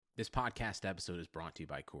This podcast episode is brought to you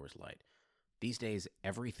by Coors Light. These days,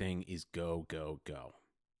 everything is go, go, go.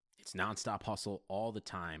 It's nonstop hustle all the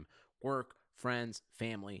time. Work, friends,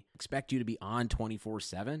 family expect you to be on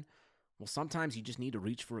 24/7. Well, sometimes you just need to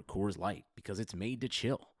reach for a Coors Light because it's made to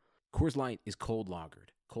chill. Coors Light is cold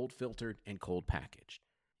lagered, cold filtered, and cold packaged.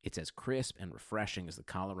 It's as crisp and refreshing as the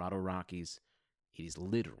Colorado Rockies. It is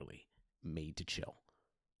literally made to chill.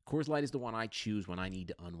 Coors Light is the one I choose when I need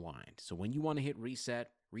to unwind. So when you want to hit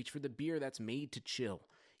reset, reach for the beer that's made to chill.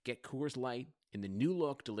 Get Coors Light in the new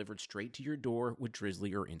look delivered straight to your door with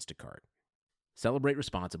Drizzly or Instacart. Celebrate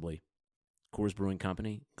responsibly. Coors Brewing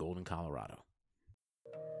Company, Golden, Colorado.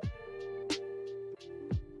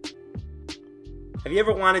 Have you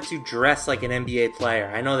ever wanted to dress like an NBA player?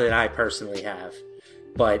 I know that I personally have,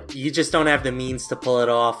 but you just don't have the means to pull it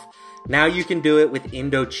off. Now you can do it with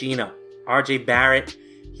Indochino. RJ Barrett,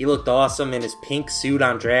 he looked awesome in his pink suit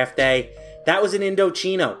on draft day. That was an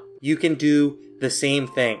Indochino. You can do the same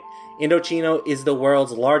thing. Indochino is the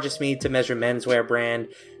world's largest made-to-measure menswear brand.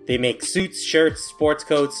 They make suits, shirts, sports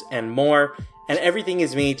coats, and more, and everything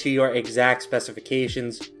is made to your exact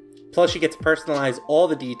specifications. Plus, you get to personalize all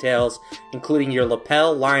the details, including your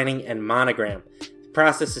lapel, lining, and monogram. The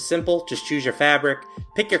process is simple. Just choose your fabric,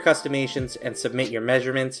 pick your customations, and submit your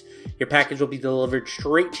measurements. Your package will be delivered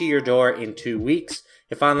straight to your door in 2 weeks.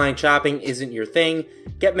 If online shopping isn't your thing,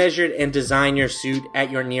 get measured and design your suit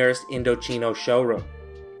at your nearest Indochino showroom.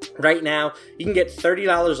 Right now, you can get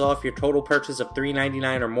 $30 off your total purchase of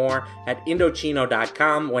 $3.99 or more at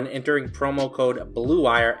Indochino.com when entering promo code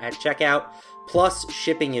BLUEWIRE at checkout. Plus,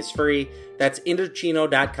 shipping is free. That's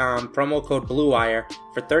Indochino.com, promo code BLUEWIRE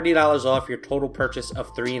for $30 off your total purchase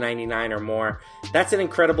of $3.99 or more. That's an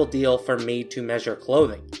incredible deal for made-to-measure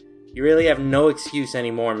clothing. You really have no excuse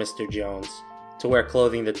anymore, Mr. Jones, to wear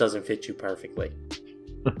clothing that doesn't fit you perfectly.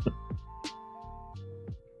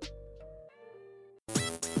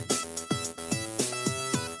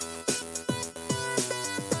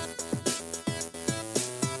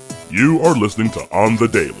 You are listening to On the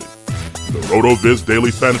Daily, the RotoViz Daily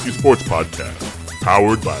Fantasy Sports Podcast,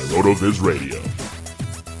 powered by RotoViz Radio.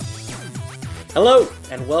 Hello,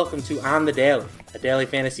 and welcome to On the Daily, a daily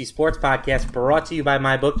fantasy sports podcast brought to you by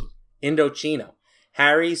MyBookie, Indochino,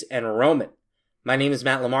 Harry's, and Roman. My name is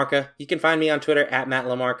Matt LaMarca. You can find me on Twitter at Matt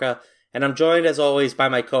LaMarca, and I'm joined as always by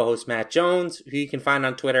my co-host Matt Jones, who you can find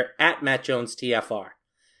on Twitter at MattJonesTFR.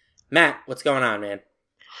 Matt, what's going on, man?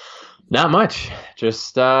 Not much.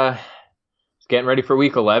 Just getting ready for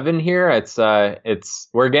week 11 here.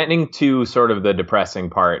 We're getting to sort of the depressing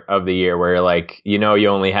part of the year where you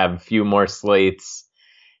only have a few more slates,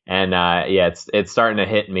 and it's starting to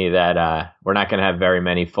hit me that we're not going to have very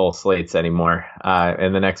many full slates anymore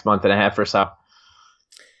in the next month and a half or so.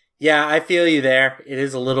 Yeah, I feel you there. It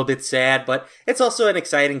is a little bit sad, but it's also an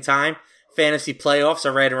exciting time. Fantasy playoffs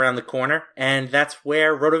are right around the corner, and that's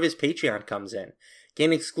where RotoViz Patreon comes in.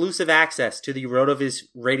 Gain exclusive access to the RotoViz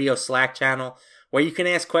Radio Slack channel, where you can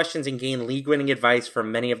ask questions and gain league-winning advice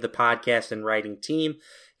from many of the podcast and writing team.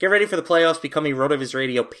 Get ready for the playoffs. Become a RotoViz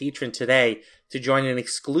Radio patron today to join an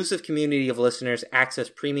exclusive community of listeners,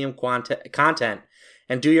 access premium content,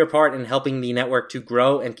 and do your part in helping the network to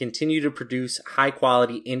grow and continue to produce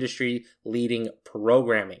high-quality, industry-leading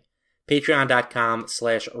programming.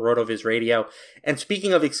 Patreon.com/RotoVizRadio. And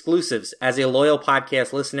speaking of exclusives, as a loyal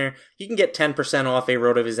podcast listener, you can get 10% off a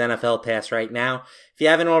RotoViz NFL pass right now. If you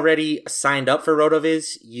haven't already signed up for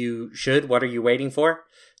RotoViz, you should. What are you waiting for?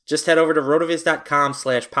 Just head over to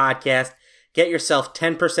RotoViz.com/podcast. Get yourself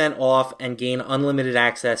 10% off and gain unlimited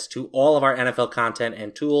access to all of our NFL content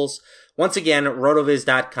and tools. Once again,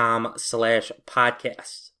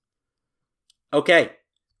 RotoViz.com/podcast. Okay,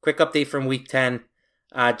 quick update from week 10.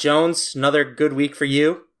 Jones, another good week for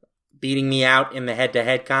you, beating me out in the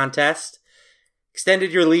head-to-head contest.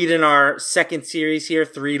 Extended your lead in our second series here,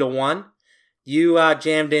 3-1. You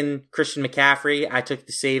jammed in Christian McCaffrey. I took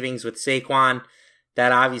the savings with Saquon.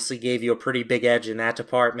 That obviously gave you a pretty big edge in that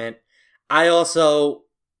department. I also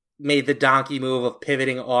made the donkey move of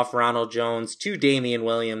pivoting off Ronald Jones to Damian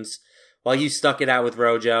Williams, while you stuck it out with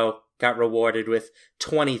Rojo, got rewarded with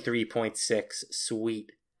 23.6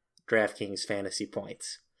 sweet DraftKings fantasy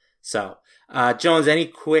points. So, Jones, any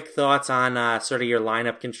quick thoughts on sort of your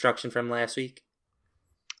lineup construction from last week?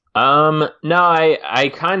 No,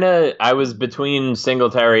 I was between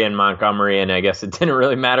Singletary and Montgomery, and I guess it didn't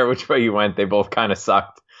really matter which way you went. They both kind of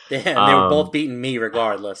sucked. Yeah, and they were both beating me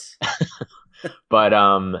regardless. But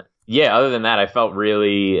other than that, I felt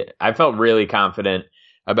really confident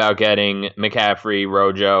about getting McCaffrey,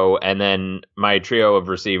 Rojo, and then my trio of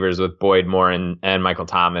receivers with Boyd, Moore, and Michael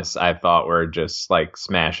Thomas, I thought were just like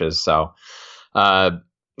smashes. So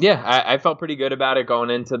Yeah, I felt pretty good about it going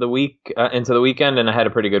into the weekend, and I had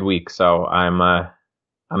a pretty good week. So I'm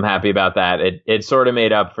happy about that. It sort of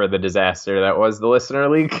made up for the disaster that was the listener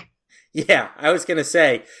league. Yeah, I was going to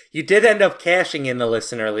say, you did end up cashing in the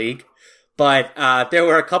listener league, but there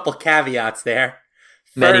were a couple caveats there.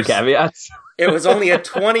 Many caveats. It was only a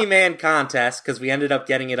 20-man contest because we ended up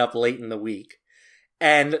getting it up late in the week.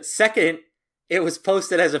 And second, it was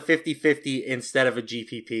posted as a 50-50 instead of a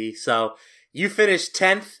GPP. So you finished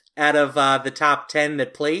 10th out of the top 10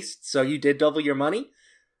 that placed, so you did double your money.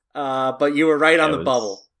 But you were right on the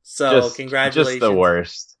bubble. So congratulations. Just the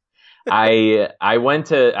worst. I went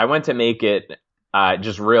to make it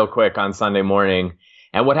just real quick on Sunday morning.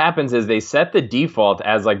 And what happens is they set the default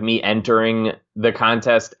as like me entering the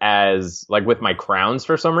contest as like with my crowns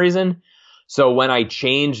for some reason. So when I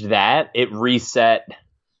changed that, it reset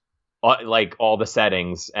like all the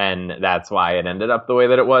settings, and that's why it ended up the way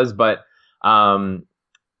that it was. But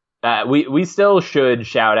we still should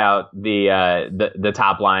shout out the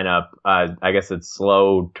top lineup. I guess it's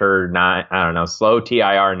Slow TIR9. I don't know, Slow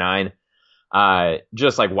TIR9.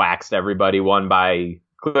 Just like waxed everybody.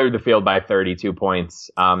 Cleared the field by 32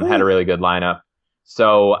 points. Had a really good lineup.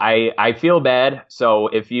 So I feel bad. So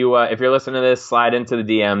if you're listening to this, slide into the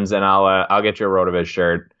DMs and I'll get you a RotoViz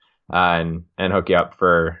shirt and hook you up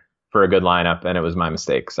for a good lineup. And it was my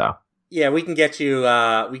mistake. So yeah, we can get you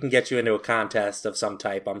into a contest of some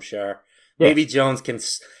type. I'm sure. Yeah. Maybe Jones can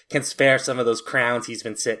spare some of those crowns he's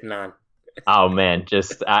been sitting on. Oh man,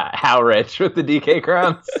 just how rich with the DK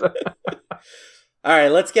crowns. All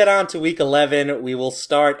right, let's get on to week 11. We will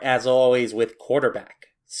start, as always, with quarterback.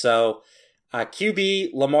 So,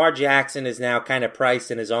 QB Lamar Jackson is now kind of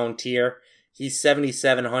priced in his own tier. He's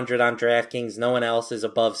 7,700 on DraftKings. No one else is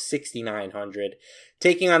above 6,900.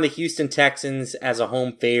 Taking on the Houston Texans as a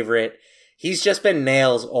home favorite. He's just been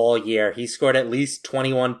nails all year. He scored at least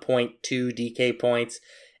 21.2 DK points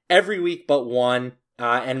every week but one.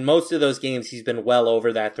 And most of those games, he's been well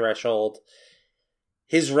over that threshold.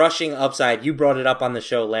 His rushing upside, you brought it up on the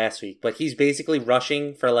show last week, but he's basically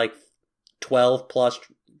rushing for like 12 plus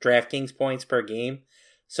DraftKings points per game.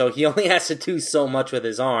 So he only has to do so much with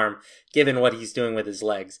his arm, given what he's doing with his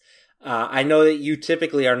legs. I know that you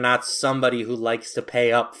typically are not somebody who likes to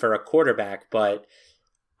pay up for a quarterback, but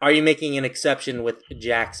are you making an exception with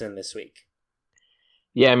Jackson this week?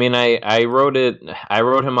 Yeah, I mean, I wrote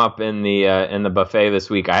him up in the buffet this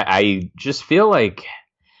week. I just feel like,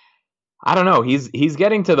 I don't know. He's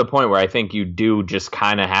getting to the point where I think you do just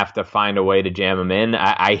kind of have to find a way to jam him in.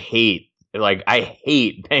 I hate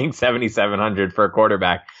paying 7,700 for a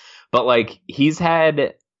quarterback, but like he's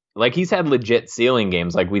had legit ceiling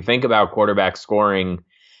games. Like we think about quarterback scoring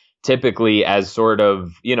typically as sort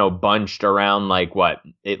of, bunched around like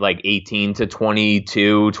 18 to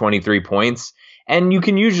 22, 23 points. And you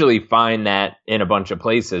can usually find that in a bunch of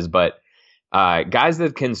places, but guys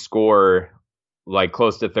that can score like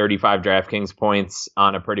close to 35 DraftKings points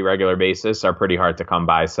on a pretty regular basis are pretty hard to come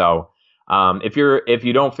by. So if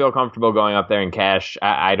you don't feel comfortable going up there in cash,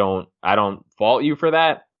 I don't fault you for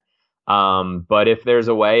that. But if there's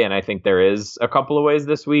a way, and I think there is a couple of ways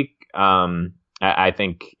this week, I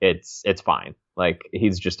think it's fine. Like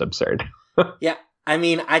he's just absurd. Yeah, I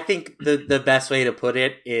mean, I think the best way to put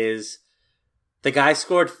it is the guy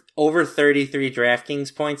scored over 33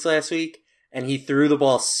 DraftKings points last week, and he threw the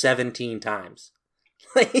ball 17 times.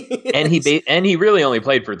 and he really only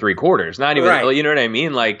played for 3 quarters. Not even, right. You know what I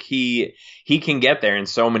mean? Like he can get there in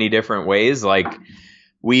so many different ways. Like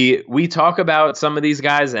we talk about some of these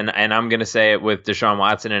guys, and I'm going to say it with Deshaun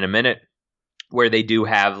Watson in a minute, where they do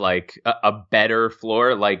have like a better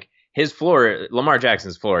floor. Like his floor, Lamar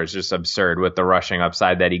Jackson's floor is just absurd with the rushing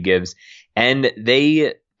upside that he gives. And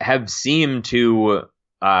they have seemed to,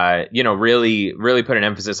 really, really put an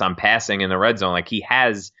emphasis on passing in the red zone. Like he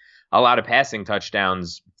has a lot of passing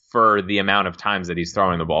touchdowns for the amount of times that he's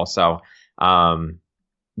throwing the ball. So,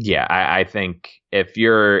 I think if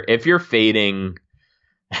you're fading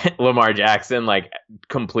Lamar Jackson like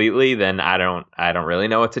completely, then I don't really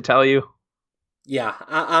know what to tell you. Yeah,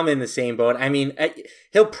 I'm in the same boat. I mean,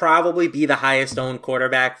 he'll probably be the highest owned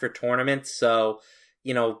quarterback for tournaments. So,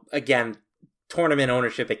 again, tournament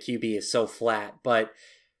ownership at QB is so flat, but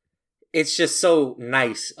it's just so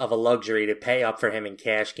nice of a luxury to pay up for him in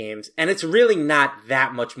cash games. And it's really not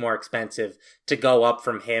that much more expensive to go up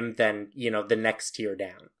from him than, the next tier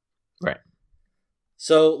down. Right.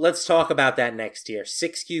 So let's talk about that next tier.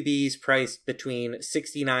 6 QBs priced between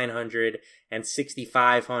 6,900 and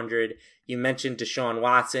 6,500. You mentioned Deshaun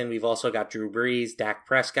Watson. We've also got Drew Brees, Dak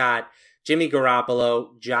Prescott, Jimmy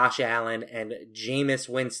Garoppolo, Josh Allen, and Jameis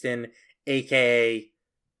Winston, a.k.a.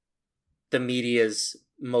 the media's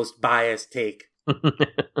most biased take.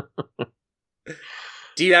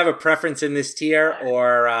 Do you have a preference in this tier,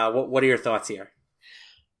 or what are your thoughts here?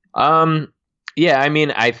 Yeah, I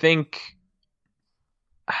mean, I think,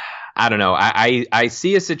 I don't know. I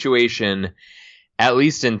see a situation, at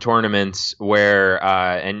least in tournaments, where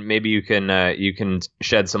and maybe you can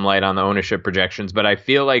shed some light on the ownership projections, but I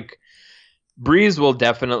feel like Breeze will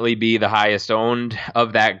definitely be the highest owned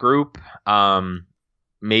of that group.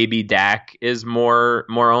 Maybe Dak is more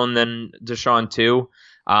owned than Deshaun too.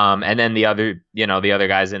 And then the other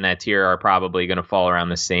guys in that tier are probably going to fall around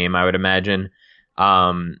the same, I would imagine.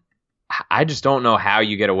 I just don't know how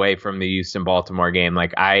you get away from the Houston-Baltimore game.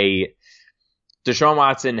 Like, Deshaun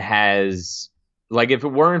Watson has, like, if it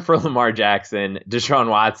weren't for Lamar Jackson, Deshaun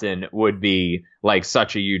Watson would be like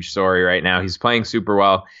such a huge story right now. He's playing super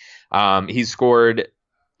well. He's scored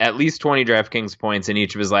at least 20 DraftKings points in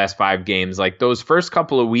each of his last 5 games. Like, those first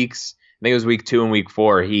couple of weeks, I think it was week 2 and week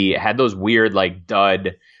 4, he had those weird, like,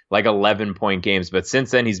 dud, like 11-point games. But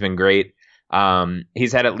since then, he's been great.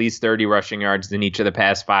 He's had at least 30 rushing yards in each of the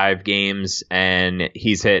past 5 games, and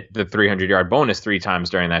he's hit the 300-yard bonus 3 times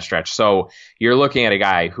during that stretch. So you're looking at a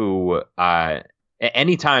guy who,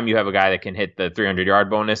 anytime you have a guy that can hit the 300-yard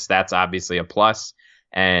bonus, that's obviously a plus.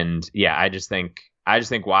 And yeah, I just think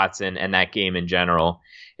Watson and that game in general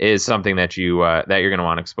is something that you're going to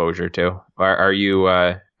want exposure to. Are you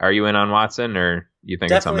in on Watson, or you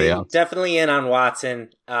think it's somebody else? Definitely in on Watson.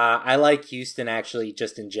 I like Houston actually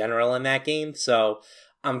just in general in that game, so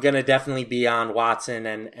I'm going to definitely be on Watson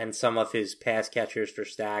and some of his pass catchers for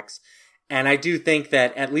stacks. And I do think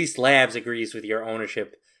that at least Labs agrees with your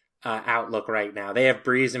ownership outlook right now. They have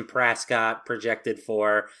Breeze and Prescott projected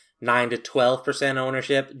for 9 to 12%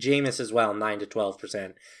 ownership. Jameis as well, 9 to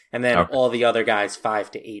 12%. And then all the other guys,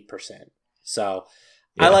 5 to 8%. So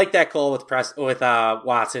yeah. I like that call with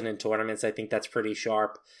Watson in tournaments. I think that's pretty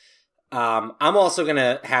sharp. I'm also going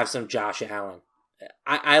to have some Josh Allen.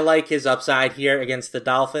 I like his upside here against the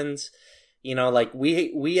Dolphins. You know, like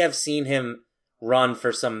we have seen him run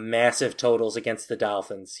for some massive totals against the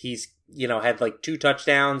Dolphins. He's, had like 2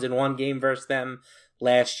 touchdowns in one game versus them.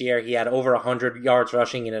 Last year, he had over 100 yards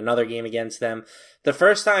rushing in another game against them. The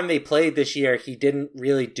first time they played this year, he didn't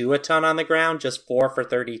really do a ton on the ground, just 4 for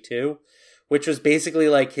 32, which was basically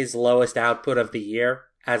like his lowest output of the year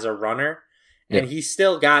as a runner. Yeah. And he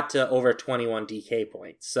still got to over 21 DK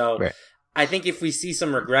points. So right. I think if we see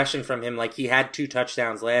some regression from him, like he had 2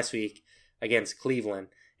 touchdowns last week against Cleveland,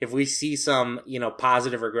 if we see some,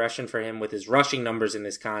 positive regression for him with his rushing numbers in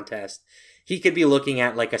this contest, he could be looking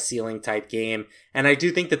at like a ceiling type game. And I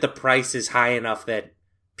do think that the price is high enough that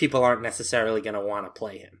people aren't necessarily going to want to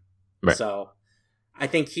play him. Right. So I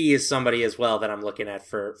think he is somebody as well that I'm looking at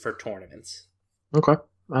for tournaments. Okay.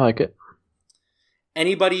 I like it.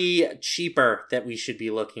 Anybody cheaper that we should be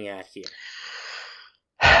looking at here?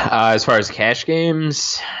 As far as cash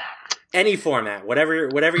games? Any format, whatever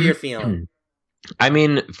you're feeling. I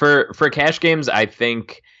mean, for cash games, I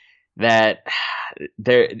think that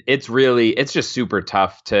it's just super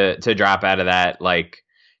tough to drop out of that, like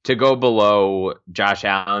to go below Josh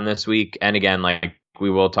Allen this week. And again, like we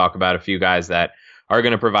will talk about a few guys that are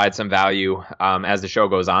going to provide some value as the show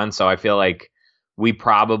goes on. So I feel like we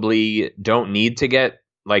probably don't need to get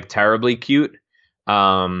like terribly cute.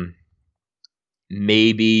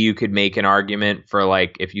 Maybe you could make an argument for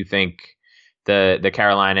like if you think the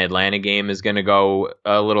Carolina Atlanta game is going to go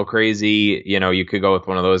a little crazy, you could go with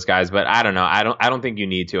one of those guys, but I don't know. I don't think you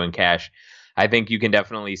need to in cash. I think you can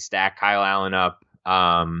definitely stack Kyle Allen up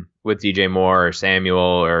with DJ Moore or Samuel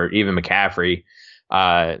or even McCaffrey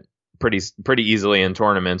pretty easily in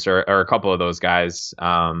tournaments or a couple of those guys.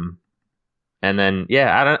 And then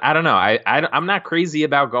I don't know. I'm not crazy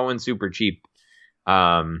about going super cheap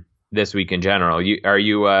this week in general. Are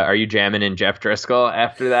you jamming in Jeff Driscoll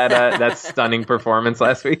after that stunning performance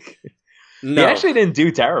last week? No. He actually didn't do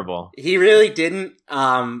terrible. He really didn't.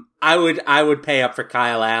 I would pay up for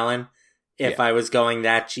Kyle Allen if I was going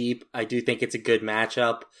that cheap. I do think it's a good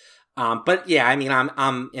matchup. But yeah, I mean,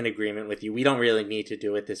 I'm in agreement with you. We don't really need to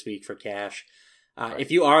do it this week for cash.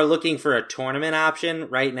 If you are looking for a tournament option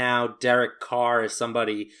right now, Derek Carr is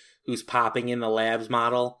somebody who's popping in the Labs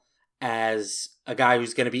model as a guy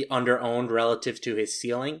who's going to be under-owned relative to his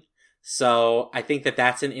ceiling. So I think that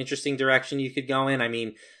that's an interesting direction you could go in. I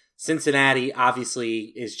mean, Cincinnati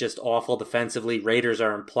obviously is just awful defensively. Raiders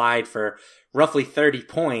are implied for roughly 30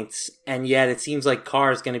 points, and yet it seems like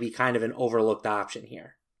Carr is going to be kind of an overlooked option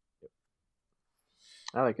here.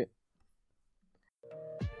 I like it.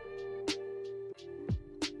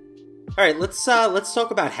 All right, let's talk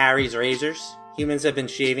about Harry's Razors. Humans have been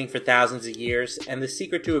shaving for thousands of years, and the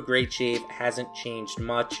secret to a great shave hasn't changed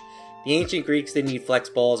much. The ancient Greeks didn't need flex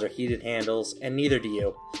balls or heated handles, and neither do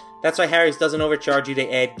you. That's why Harry's doesn't overcharge you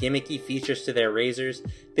to add gimmicky features to their razors.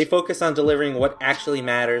 They focus on delivering what actually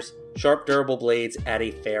matters, sharp, durable blades at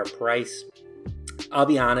a fair price. I'll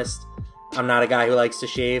be honest, I'm not a guy who likes to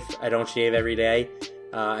shave. I don't shave every day.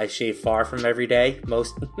 I shave far from every day,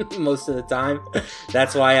 most of the time.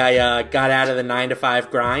 That's why I got out of the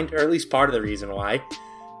 9-to-5 grind, or at least part of the reason why.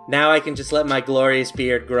 Now I can just let my glorious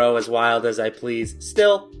beard grow as wild as I please.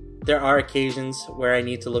 Still, there are occasions where I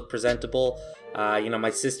need to look presentable. My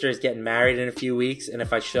sister is getting married in a few weeks, and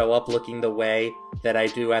if I show up looking the way that I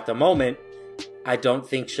do at the moment, I don't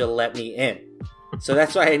think she'll let me in. So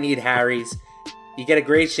that's why I need Harry's. You get a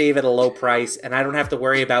great shave at a low price, and I don't have to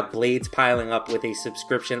worry about blades piling up with a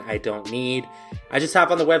subscription I don't need. I just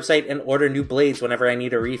hop on the website and order new blades whenever I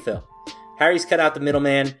need a refill. Harry's cut out the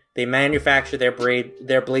middleman. They manufacture their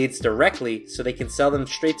blades directly so they can sell them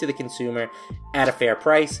straight to the consumer at a fair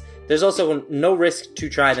price. There's also no risk to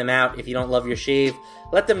try them out. If you don't love your shave,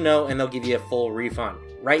 let them know and they'll give you a full refund.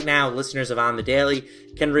 Right now, listeners of On the Daily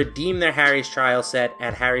can redeem their Harry's trial set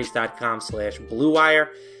at harrys.com/bluewire.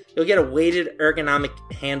 You'll get a weighted ergonomic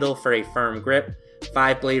handle for a firm grip,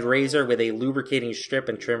 5-blade razor with a lubricating strip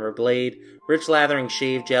and trimmer blade, rich lathering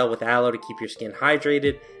shave gel with aloe to keep your skin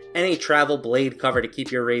hydrated, and a travel blade cover to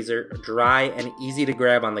keep your razor dry and easy to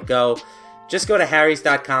grab on the go. Just go to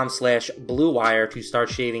harrys.com/bluewire to start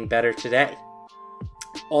shaving better today.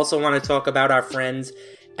 Also want to talk about our friends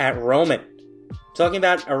at Roman. Talking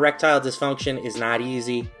about erectile dysfunction is not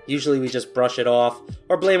easy. Usually we just brush it off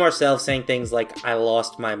or blame ourselves saying things like, I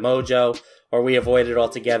lost my mojo, or we avoid it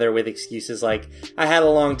altogether with excuses like, I had a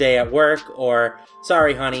long day at work, or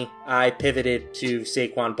sorry honey, I pivoted to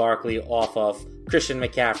Saquon Barkley off of Christian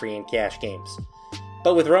McCaffrey in cash games.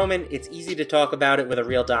 But with Roman, it's easy to talk about it with a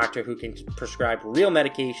real doctor who can prescribe real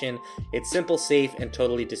medication. It's simple, safe, and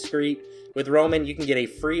totally discreet. With Roman, you can get a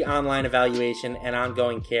free online evaluation and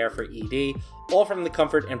ongoing care for ED, all from the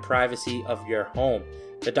comfort and privacy of your home.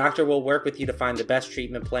 The doctor will work with you to find the best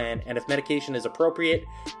treatment plan, and if medication is appropriate,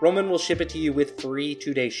 Roman will ship it to you with free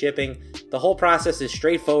 2-day shipping. The whole process is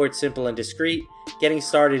straightforward, simple, and discreet. Getting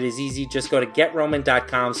started is easy. Just go to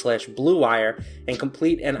getroman.com/bluewire and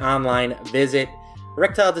complete an online visit.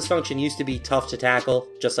 Erectile dysfunction used to be tough to tackle,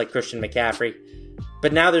 just like Christian McCaffrey.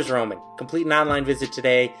 But now there's Roman. Complete an online visit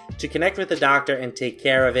today to connect with the doctor and take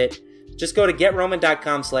care of it. Just go to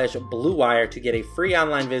getroman.com/bluewire to get a free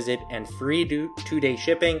online visit and free 2-day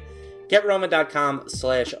shipping.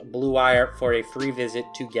 Getroman.com/bluewire for a free visit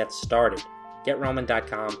to get started.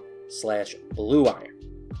 Getroman.com/bluewire.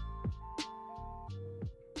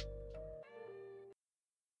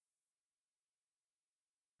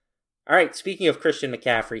 All right, speaking of Christian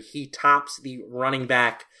McCaffrey, he tops the running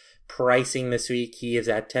back pricing this week. He is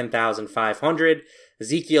at $10,500.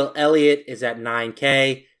 Ezekiel Elliott is at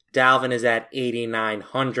 $9K. Dalvin is at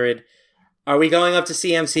 $8,900. Are we going up to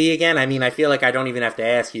CMC again? I mean, I feel like I don't even have to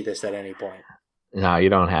ask you this at any point. No, you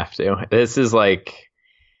don't have to. This is like,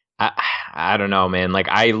 I don't know, man. Like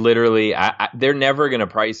I literally, they're never going to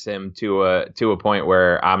price him to a point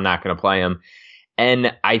where I'm not going to play him.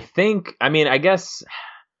 And I think, I guess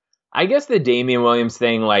the Damian Williams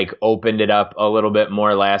thing like opened it up a little bit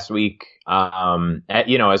more last week.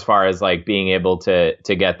 As far as like being able to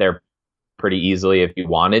get there pretty easily if you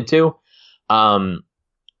wanted to.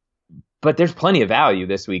 But there's plenty of value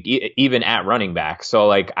this week, even at running back. So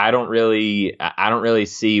like, I don't really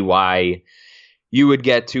see why you would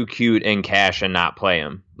get too cute in cash and not play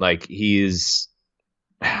him. Like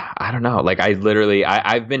I don't know. Like I've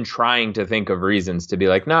been trying to think of reasons to be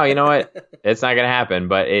like, no, you know what? It's not going to happen.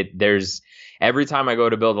 But there's every time I go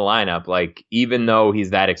to build a lineup, like even though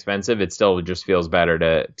he's that expensive, it still just feels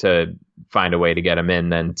better to find a way to get him in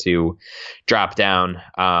than to drop down.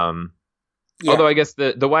 Although I guess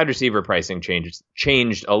the wide receiver pricing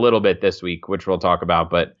changed a little bit this week, which we'll talk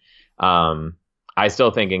about. But I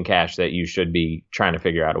still think in cash that you should be trying to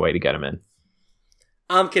figure out a way to get him in.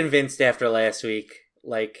 I'm convinced after last week.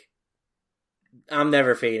 Like, I'm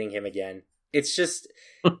never fading him again. It's just,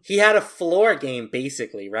 he had a floor game,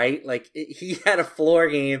 basically, right? Like, he had a floor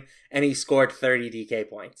game, and he scored 30 DK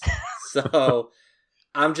points. So,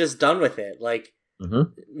 I'm just done with it. Like,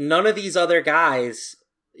 none of these other guys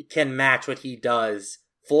can match what he does,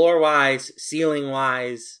 floor-wise,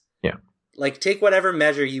 ceiling-wise. Yeah. Like, take whatever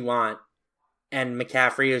measure you want, and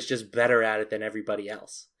McCaffrey is just better at it than everybody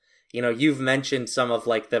else. You know, you've mentioned some of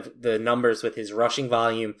like the numbers with his rushing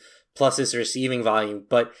volume plus his receiving volume,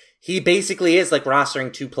 but he basically is like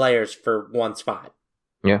rostering 2 players for one spot.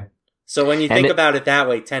 Yeah. So when you think about it that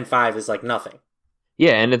way, 10-5 is like nothing.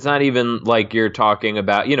 Yeah, and it's not even like you're talking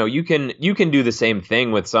about, you can do the same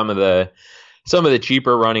thing with some of the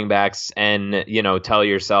cheaper running backs and, tell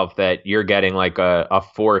yourself that you're getting like a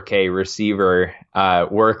 4K receiver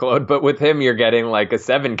workload, but with him you're getting like a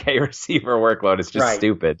 7K receiver workload. It's just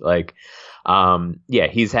stupid. Like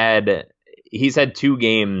he's had 2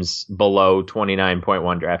 games below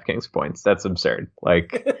 29.1 DraftKings points. That's absurd.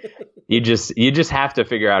 Like you just have to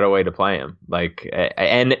figure out a way to play him. Like,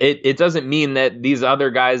 and it doesn't mean that these other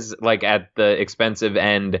guys like at the expensive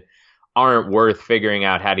end aren't worth figuring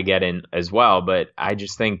out how to get in as well. But I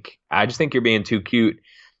just think you're being too cute.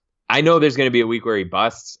 I know there's going to be a week where he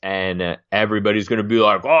busts and everybody's going to be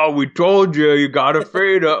like, "Oh, we told you gotta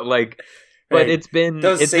fade up." Like, but it's been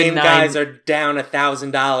those same been guys are down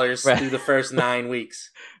 $1,000 through the first 9 weeks.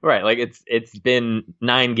 Right, like it's been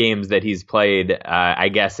 9 games that he's played. I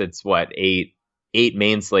guess it's eight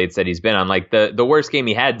main slates that he's been on. Like the worst game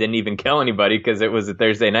he had didn't even kill anybody because it was a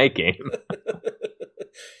Thursday night game.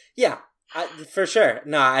 Yeah, for sure.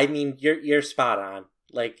 No, I mean you're spot on.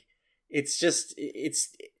 Like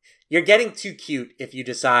you're getting too cute if you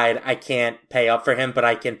decide I can't pay up for him, but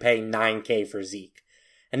I can pay $9K for Zeke.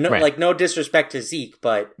 And no disrespect to Zeke,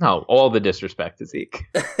 but no, all the disrespect to Zeke.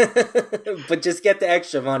 But just get the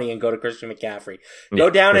extra money and go to Christian McCaffrey. Go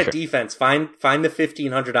down at defense. Find the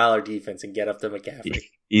 $1,500 defense and get up to McCaffrey.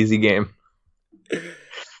 Easy game.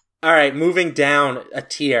 All right, moving down a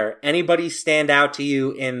tier. Anybody stand out to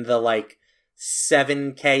you in the like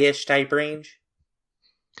 7K-ish type range?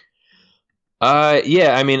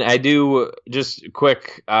 Yeah, I mean, I do. Just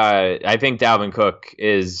quick. I think Dalvin Cook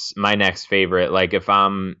is my next favorite. Like, if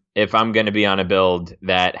I'm going to be on a build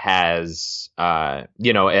that has, a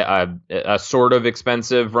sort of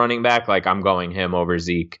expensive running back, like I'm going him over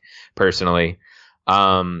Zeke personally.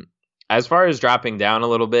 As far as dropping down a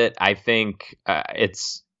little bit, I think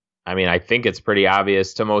it's pretty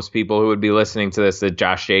obvious to most people who would be listening to this that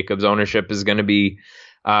Josh Jacobs' ownership is going to be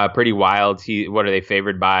pretty wild. What are they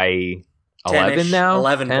favored by? 11 now?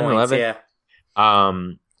 11 10, points, 11? yeah.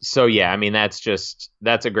 So yeah, I mean, that's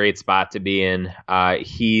a great spot to be in.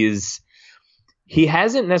 He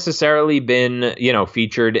hasn't necessarily been,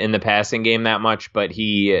 featured in the passing game that much, but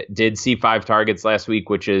he did see 5 targets last week,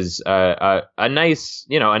 which is a nice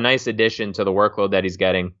addition to the workload that he's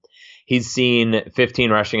getting. He's seen 15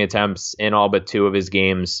 rushing attempts in all but 2 of his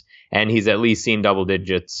games, and he's at least seen double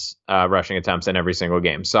digits rushing attempts in every single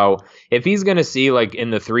game. So if he's going to see like in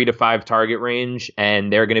the 3 to 5 target range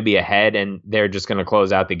and they're going to be ahead and they're just going to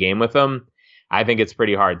close out the game with him, I think it's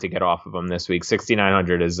pretty hard to get off of him this week.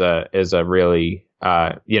 6,900 is a really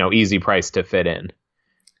easy price to fit in.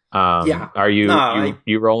 Are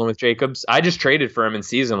you rolling with Jacobs? I just traded for him in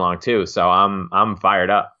season long too, so I'm fired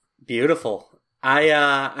up. Beautiful.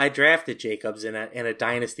 I drafted Jacobs in a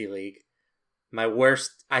dynasty league.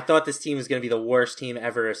 I thought this team was going to be the worst team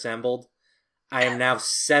ever assembled. I am now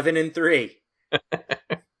 7-3.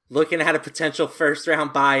 Looking at a potential first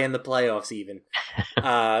round bye in the playoffs even.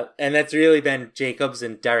 And that's really been Jacobs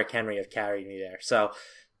and Derrick Henry have carried me there. So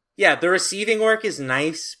yeah, the receiving work is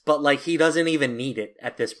nice, but like he doesn't even need it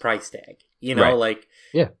at this price tag.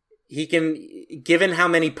 He can, given how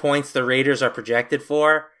many points the Raiders are projected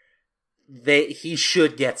for, he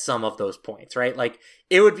should get some of those points, right? Like,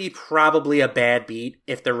 it would be probably a bad beat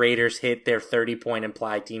if the Raiders hit their 30-point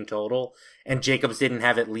implied team total and Jacobs didn't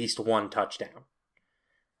have at least 1 touchdown.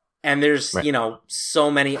 And there's, so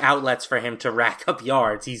many outlets for him to rack up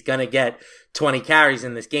yards. He's going to get 20 carries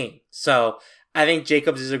in this game. So I think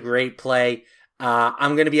Jacobs is a great play.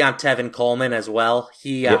 I'm going to be on Tevin Coleman as well.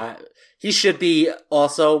 He should be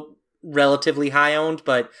also relatively high owned,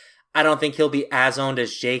 but I don't think he'll be as owned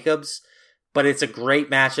as Jacobs. But it's a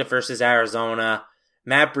great matchup versus Arizona.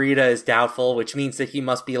 Matt Breida is doubtful, which means that he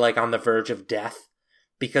must be like on the verge of death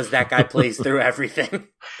because that guy plays through everything.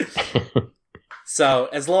 So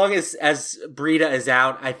as long as Breida is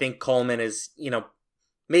out, I think Coleman is,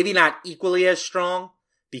 maybe not equally as strong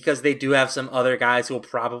because they do have some other guys who will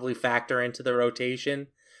probably factor into the rotation.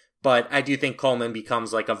 But I do think Coleman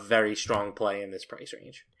becomes like a very strong play in this price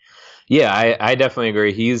range. Yeah, I definitely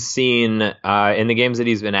agree. He's seen, in the games that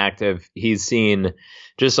he's been active, he's seen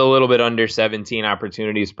just a little bit under 17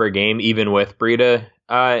 opportunities per game, even with Breida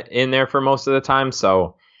in there for most of the time.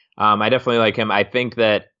 So I definitely like him. I think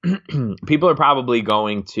that people are probably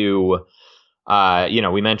going to,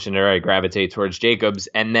 we mentioned it, right, gravitate towards Jacobs.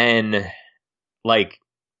 And then, like,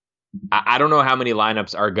 I don't know how many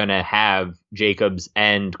lineups are going to have Jacobs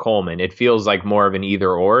and Coleman. It feels like more of an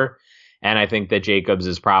either or. And I think that Jacobs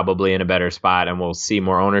is probably in a better spot and we'll see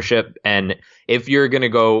more ownership. And if you're going to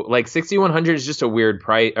go like 6,100 is just a weird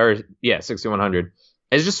price, or 6,100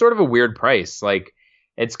 is just sort of a weird price. Like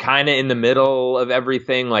it's kind of in the middle of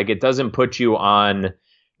everything. Like it doesn't put you on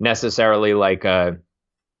necessarily like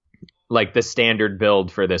the standard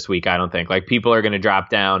build for this week. I don't think like people are going to drop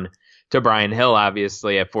down to Brian Hill,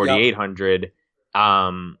 obviously at 4,800.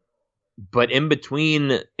 But in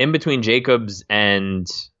between Jacobs and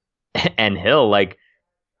Hill, like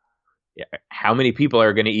how many people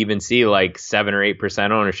are going to even see like 7 or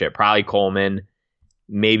 8% ownership? Probably Coleman,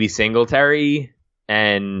 maybe Singletary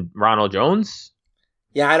and Ronald Jones.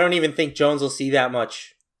 Yeah, I don't even think Jones will see that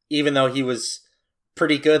much, even though he was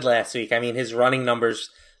pretty good last week. I mean, his running numbers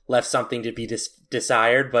left something to be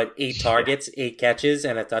desired, but 8 targets, 8 catches,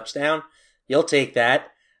 and a touchdown. You'll take that.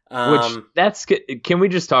 Can we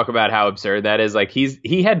just talk about how absurd that is? Like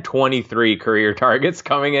he had 23 career targets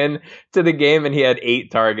coming in to the game, and he had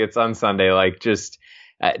 8 targets on Sunday. Like just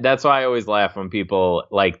that's why I always laugh when people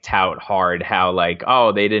like tout hard how like,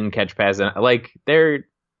 oh, they didn't catch passes. Like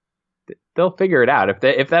they'll figure it out.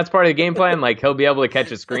 If that's part of the game plan, like he'll be able to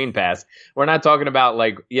catch a screen pass. We're not talking about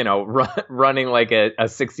like, running like a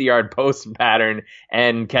 60-yard post pattern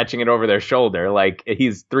and catching it over their shoulder. Like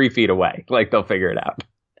he's 3 feet away. Like they'll figure it out.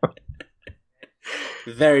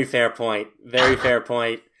 Very fair point. Very fair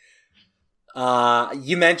point.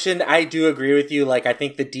 You mentioned, I do agree with you. Like, I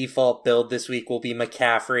think the default build this week will be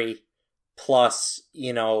McCaffrey plus,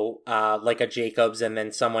 like a Jacobs and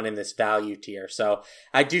then someone in this value tier. So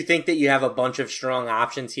I do think that you have a bunch of strong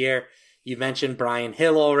options here. You mentioned Brian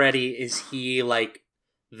Hill already. Is he like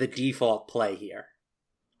the default play here?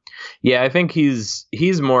 Yeah, I think he's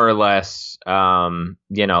more or less,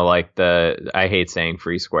 like I hate saying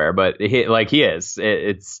free square, but he is.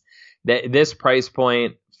 It's this price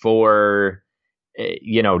point for,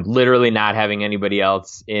 literally not having anybody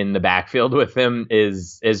else in the backfield with him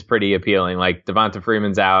is pretty appealing. Like Devonta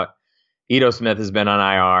Freeman's out. Ito Smith has been on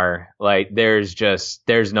IR. Like there's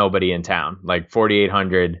nobody in town. Like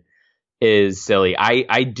 4,800 is silly.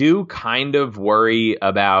 I do kind of worry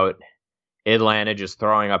about Atlanta just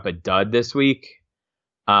throwing up a dud this week.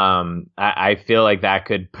 I feel like that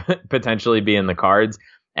could potentially be in the cards.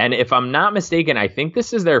 And if I'm not mistaken, I think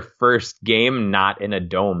this is their first game not in a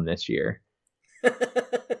dome this year,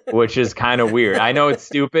 which is kind of weird. I know it's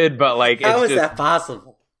stupid, but like, how is that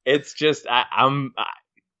possible? It's just I'm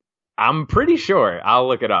pretty sure. I'll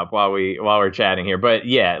look it up while we're chatting here. But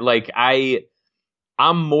yeah, like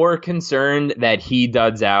I'm more concerned that he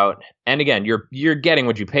duds out. And again, you're getting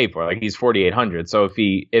what you pay for. Like he's 4,800. So if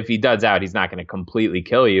he duds out, he's not going to completely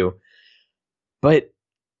kill you. But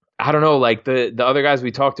I don't know, like the other guys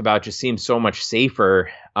we talked about just seem so much safer.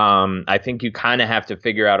 I think you kind of have to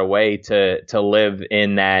figure out a way to live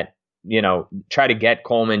in that, try to get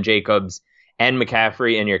Coleman, Jacobs, and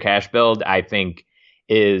McCaffrey in your cash build, I think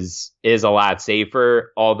is a lot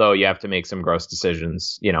safer, although you have to make some gross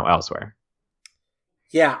decisions, elsewhere.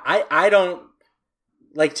 Yeah, I don't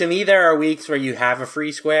like, to me, there are weeks where you have a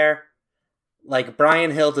free square. Like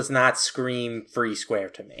Brian Hill does not scream free square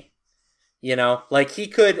to me. Like he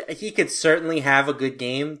could certainly have a good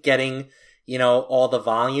game getting, all the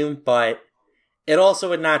volume, but it also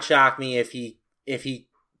would not shock me if he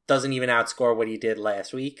doesn't even outscore what he did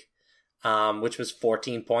last week, which was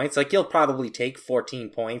 14 points. Like he'll probably take 14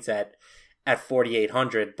 points at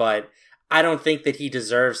 4,800, but I don't think that he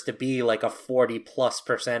deserves to be like a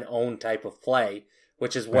 40+% owned type of play,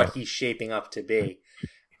 which is what he's shaping up to be.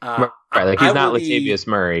 Right, like he's not Latavius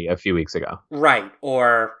Murray a few weeks ago. Right,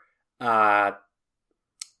 or I'm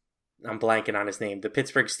blanking on his name. The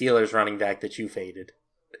Pittsburgh Steelers running back that you faded.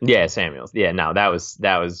 Yeah, Samuels. Yeah, no, that was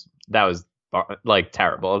like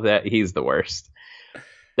terrible. That he's the worst.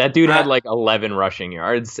 That dude had like 11 rushing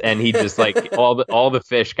yards, and he just like all the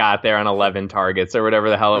fish got there on 11 targets or whatever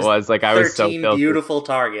the hell it was. Like I was so filthy. Beautiful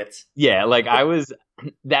targets. Yeah, like I was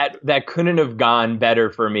that couldn't have gone better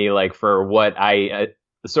for me. Like for what I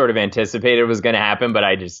sort of anticipated was going to happen, but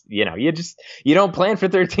I just you don't plan for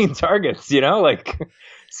 13 targets. Like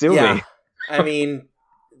sue me. I mean,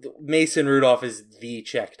 Mason Rudolph is the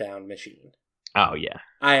check down machine. Oh yeah,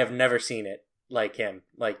 I have never seen it like him.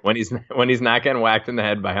 Like when he's not getting whacked in the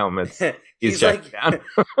head by helmets, he's checking down.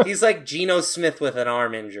 He's like Geno Smith with an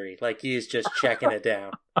arm injury. Like he's just checking it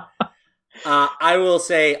down. I will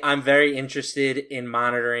say I'm very interested in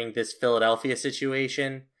monitoring this Philadelphia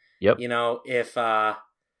situation. Yep.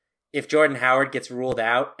 If Jordan Howard gets ruled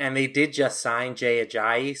out, and they did just sign Jay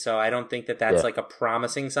Ajayi, so I don't think that's like a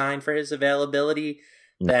promising sign for his availability,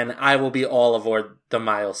 then I will be all aboard the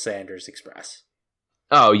Miles Sanders Express.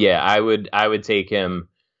 Oh yeah, I would take him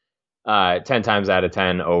 10 times out of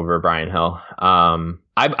 10 over Brian Hill.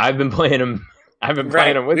 I've been playing him I've been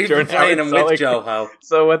playing him with We've Jordan been playing Howard, him so, with Joe Ho.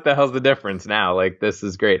 So what the hell's the difference now? Like, this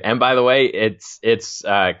is great. And by the way, it's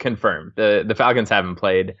confirmed. The Falcons haven't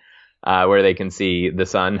played where they can see the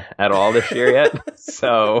sun at all this year yet.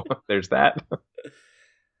 So there's that.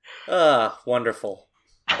 Wonderful.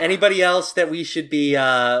 Anybody else that we should be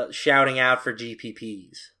shouting out for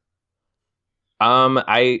GPPs?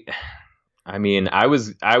 I mean, I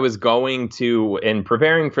was going to, in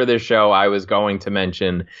preparing for this show, I was going to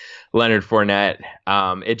mention Leonard Fournette.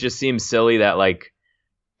 It just seems silly that like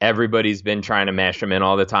everybody's been trying to mash him in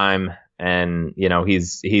all the time, and you know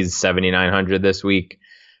he's 7,900 this week,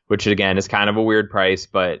 which again is kind of a weird price.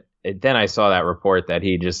 But then I saw that report that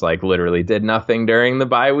he just like literally did nothing during the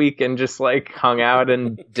bye week and just like hung out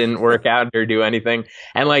and didn't work out or do anything.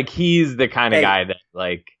 And like he's the kind of guy that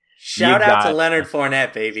like shout out to Leonard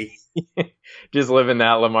Fournette, baby. Just living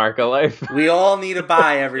that LaMarca life. We all need a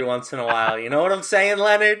bye every once in a while. You know what I'm saying,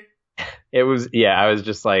 Leonard? I was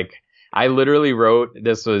just like, I literally wrote,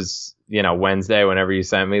 this was, Wednesday, whenever you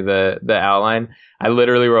sent me the outline, I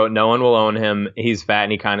literally wrote, no one will own him. He's fat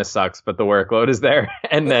and he kind of sucks, but the workload is there.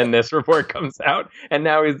 And then this report comes out and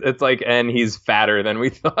now and he's fatter than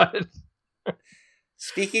we thought.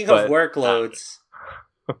 Speaking of workloads,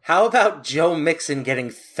 how about Joe Mixon getting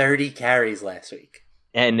 30 carries last week?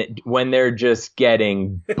 And when they're just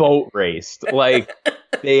getting boat raced, like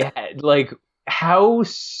how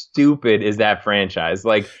stupid is that franchise?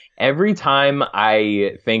 Like every time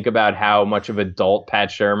I think about how much of adult Pat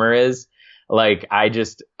Shurmur is, like I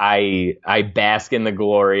bask in the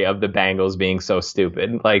glory of the Bengals being so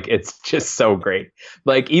stupid. Like it's just so great.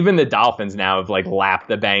 Like even the Dolphins now have like lapped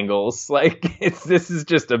the Bengals. Like this is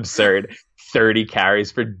just absurd. 30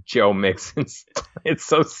 carries for Joe Mixon. It's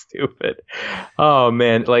so stupid. Oh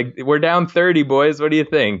man, like we're down 30, boys. What do you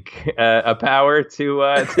think? A power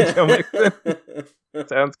to Joe Mixon?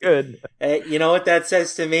 Sounds good. Hey, you know what that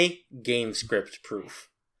says to me? Game script proof.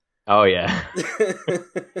 Oh yeah.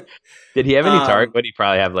 Did he have any targets? But he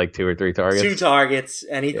probably have like 2 or 3 targets. 2 targets,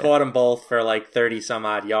 and he caught them both for like 30 some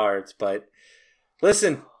odd yards. But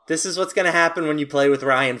listen, this is what's going to happen when you play with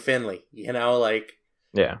Ryan Finley.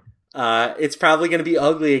 Yeah. It's probably going to be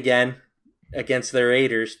ugly again against the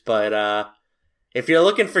Raiders, but if you're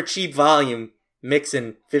looking for cheap volume,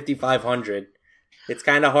 Mixon 5,500. It's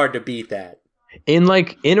kind of hard to beat that. In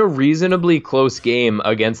a reasonably close game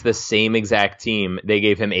against the same exact team, they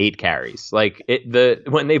gave him 8 carries.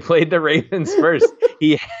 When they played the Ravens first,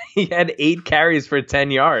 he had 8 carries for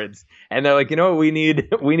 10 yards, and they're like, you know what, we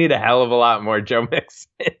need a hell of a lot more Joe Mixon.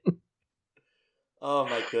 Oh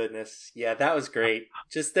my goodness. Yeah, that was great.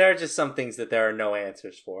 There are just some things that there are no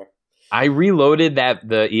answers for. I reloaded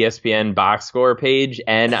the ESPN box score page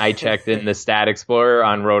and I checked in the Stat Explorer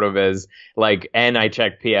on RotoViz, and I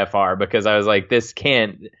checked PFR because I was like,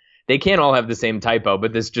 they can't all have the same typo,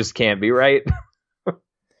 but this just can't be right.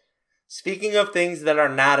 Speaking of things that are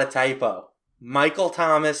not a typo, Michael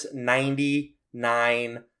Thomas,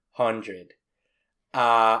 9,900.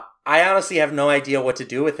 I honestly have no idea what to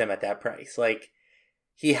do with him at that price.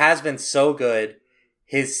 He has been so good.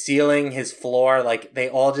 His ceiling, his floor, they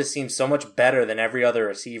all just seem so much better than every other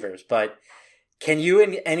receivers. But can you,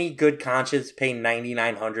 in any good conscience, pay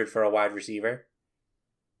 9,900 for a wide receiver?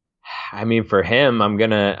 I mean, for him, I'm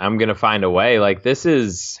gonna find a way. This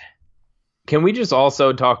is. Can we just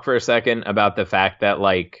also talk for a second about the fact that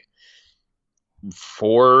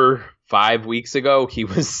 4-5 weeks ago he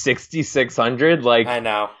was 6,600? I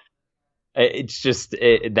know. It's just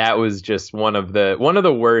that was just one of the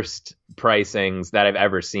worst pricings that I've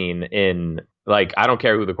ever seen in I don't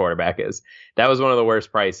care who the quarterback is. That was one of the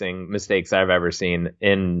worst pricing mistakes I've ever seen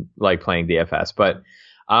in playing DFS. But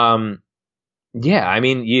yeah, I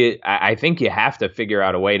mean, I think you have to figure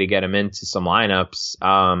out a way to get him into some lineups.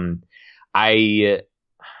 I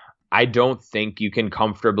don't think you can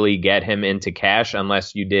comfortably get him into cash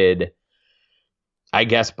unless you did, I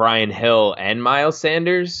guess, Brian Hill and Miles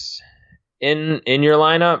Sanders in your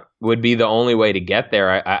lineup would be the only way to get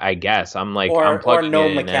there. I guess I'm plugging no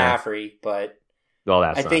in McCaffrey, but well,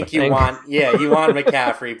 that's I think you want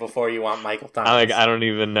McCaffrey before you want Michael Thomas. I don't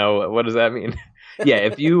even know what does that mean. Yeah,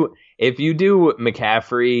 if you do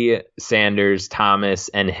McCaffrey, Sanders, Thomas,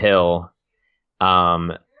 and Hill,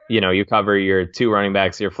 you cover your 2 running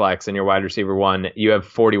backs, your flex, and your wide receiver 1. You have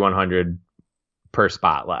 4,100 per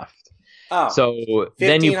spot left. Oh, so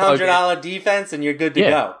then you $1,500 defense, and you're good to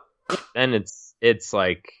go. Then it's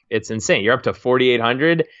insane. You're up to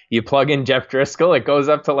 4,800. You plug in Jeff Driscoll, it goes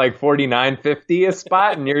up to 4,950 a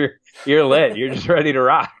spot, and you're lit. You're just ready to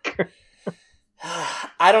rock.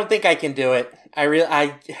 I don't think I can do it. I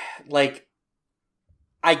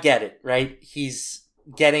get it, right? He's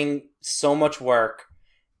getting so much work,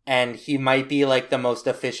 and he might be like the most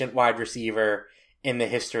efficient wide receiver in the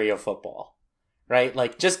history of football, right?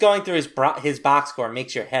 Like just going through his box score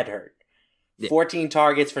makes your head hurt. 14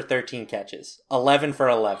 targets for 13 catches, 11 for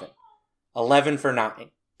 11, 11 for 9,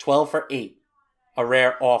 12 for 8. A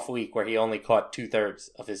rare off week where he only caught 2/3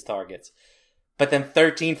 of his targets. But then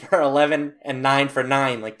 13 for 11 and 9 for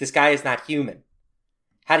 9. Like, this guy is not human.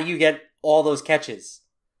 How do you get all those catches?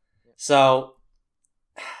 So,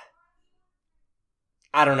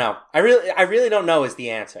 I don't know. I really don't know is the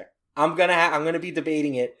answer. I'm gonna be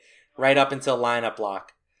debating it right up until lineup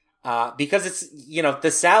lock. Because it's,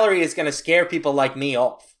 the salary is gonna scare people like me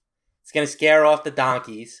off. It's gonna scare off the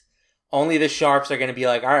donkeys. Only the sharps are gonna be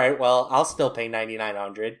like, all right, well, I'll still pay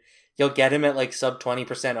 $9,900. You'll get him at like sub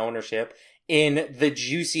 20% ownership in the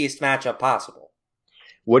juiciest matchup possible.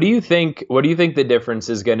 What do you think the difference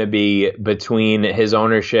is going to be between his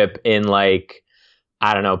ownership in like,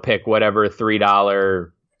 I don't know, pick whatever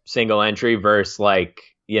 $3 single entry versus like,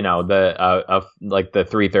 the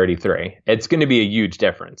 333? It's going to be a huge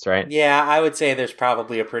difference, right? Yeah, I would say there's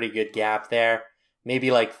probably a pretty good gap there.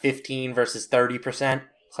 Maybe like 15 versus 30%,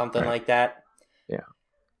 something like that. Yeah.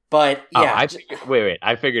 But yeah, wait,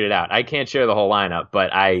 I figured it out. I can't share the whole lineup,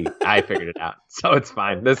 but I figured it out, so it's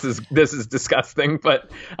fine. This is disgusting,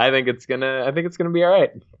 but I think it's gonna be all right.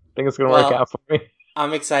 I think it's gonna work out for me.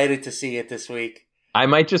 I'm excited to see it this week. I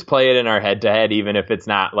might just play it in our head-to-head, even if it's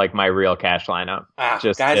not like my real cash lineup.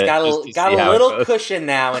 Guy's got a little cushion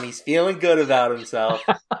now, and he's feeling good about himself.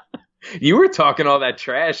 You were talking all that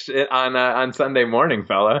trash on Sunday morning,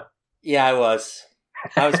 fella. Yeah, I was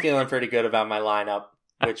feeling pretty good about my lineup,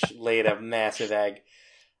 which laid a massive egg.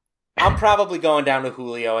 I'm probably going down to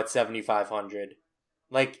Julio at 7,500.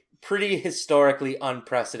 Like, pretty historically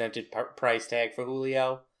unprecedented price tag for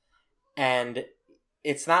Julio. And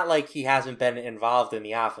it's not like he hasn't been involved in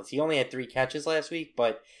the offense. He only had 3 catches last week,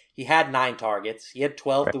 but he had 9 targets. He had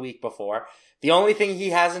 12 the week before. The only thing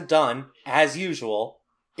he hasn't done, as usual,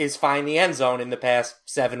 is find the end zone in the past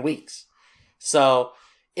 7 weeks. So,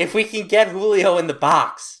 if we can get Julio in the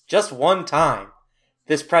box just one time,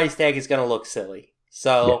 this price tag is going to look silly.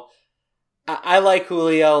 So, yeah. I like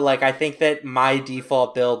Julio. Like, I think that my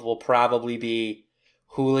default build will probably be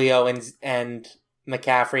Julio and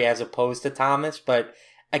McCaffrey as opposed to Thomas. But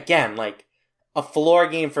again, like, a floor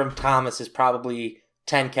game from Thomas is probably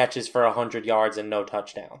 10 catches for 100 yards and no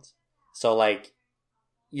touchdowns. So, like,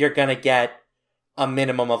 you're going to get a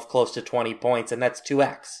minimum of close to 20 points, and that's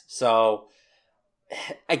 2x. So,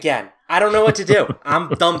 again, I don't know what to do. I'm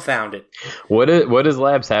dumbfounded. What does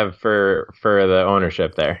Labs have for the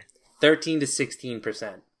ownership there? 13 to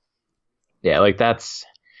 16%. Yeah, like that's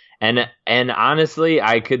and honestly,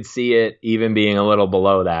 I could see it even being a little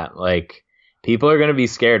below that. Like, people are going to be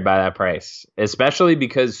scared by that price, especially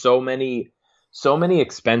because so many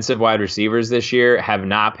expensive wide receivers this year have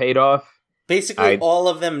not paid off. Basically, all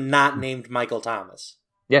of them not named Michael Thomas.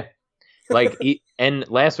 Yeah. Like, and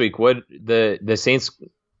last week, the Saints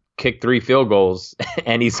kicked 3 field goals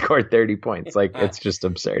and he scored 30 points. Like, it's just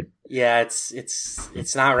absurd. Yeah,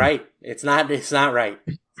 it's not right. It's not right.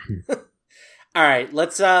 All right,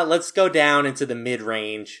 let's go down into the mid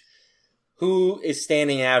range. Who is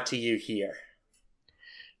standing out to you here?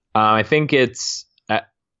 I think it's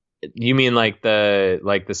you mean like the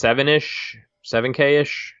 7K-ish?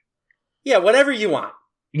 Yeah, whatever you want.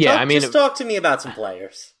 Yeah, just talk to me about some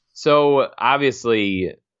players. So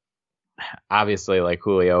obviously, like,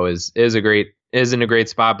 Julio is in a great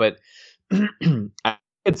spot, but he's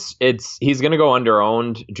going to go under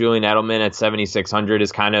owned. Julian Edelman at 7,600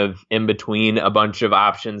 is kind of in between a bunch of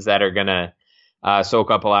options that are going to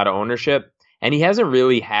soak up a lot of ownership. And he hasn't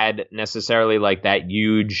really had necessarily like that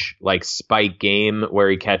huge like spike game where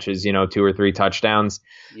he catches, 2 or 3 touchdowns.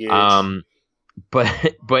 Huge.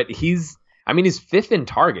 But he's 5th in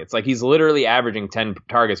targets. Like, he's literally averaging 10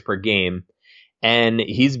 targets per game. And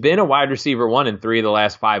he's been a wide receiver 1 in 3 of the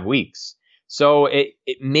last 5 weeks. So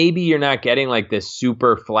maybe you're not getting like this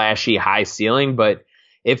super flashy high ceiling, but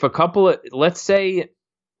if a couple of, let's say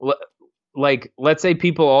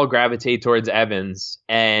people all gravitate towards Evans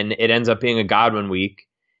and it ends up being a Godwin week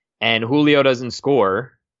and Julio doesn't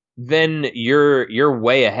score, then you're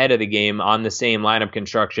way ahead of the game on the same lineup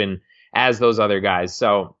construction as those other guys.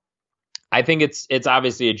 So I think it's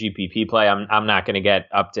obviously a GPP play. I'm not going to get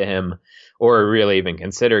up to him or really even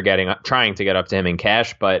consider trying to get up to him in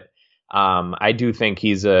cash, but I do think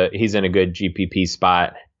he's in a good GPP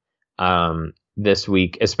spot this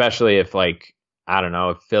week, especially if, like, I don't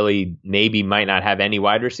know, if Philly maybe might not have any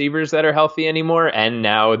wide receivers that are healthy anymore, and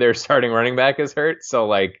now their starting running back is hurt. So,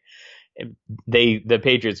 like, the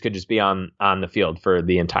Patriots could just be on the field for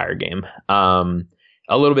the entire game.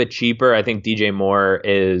 A little bit cheaper. I think DJ Moore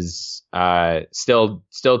is still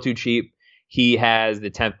too cheap. He has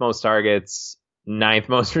the 10th most targets, 9th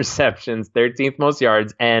most receptions, 13th most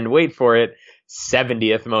yards, and wait for it,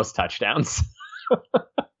 70th most touchdowns.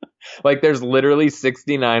 Like, there's literally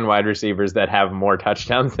 69 wide receivers that have more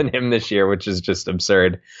touchdowns than him this year, which is just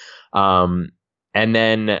absurd. And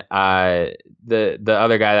then the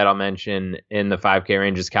other guy that I'll mention in the 5K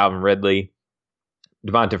range is Calvin Ridley.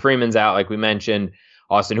 Devonta Freeman's out, like we mentioned.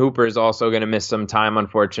 Austin Hooper is also going to miss some time,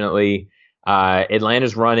 unfortunately.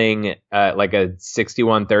 Atlanta's running like a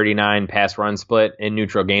 61-39 pass run split in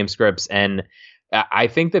neutral game scripts. And I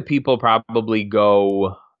think that people probably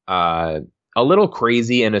go a little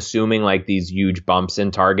crazy in assuming like these huge bumps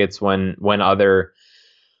in targets when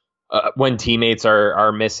teammates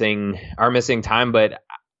are missing time. But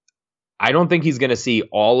I don't think he's going to see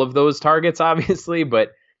all of those targets, obviously, but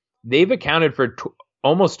they've accounted for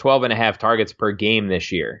almost 12 and a half targets per game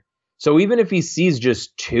this year. So even if he sees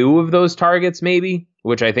just 2 of those targets, maybe,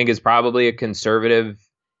 which I think is probably a conservative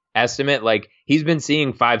estimate, like he's been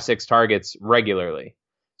seeing 5-6 targets regularly.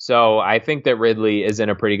 So I think that Ridley is in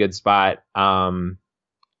a pretty good spot.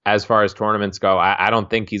 As far as tournaments go, I don't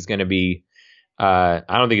think he's going to be,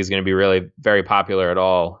 really very popular at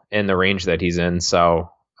all in the range that he's in. So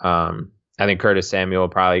I think Curtis Samuel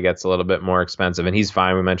probably gets a little bit more expensive, and he's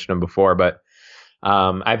fine. We mentioned him before, but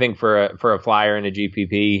I think for a flyer in a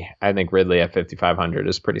GPP, I think Ridley at 5,500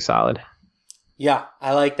 is pretty solid. Yeah,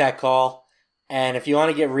 I like that call. And if you want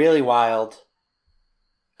to get really wild,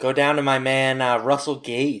 go down to my man Russell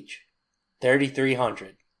Gage,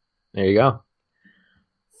 3,300. There you go.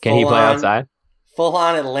 Can he play outside? Full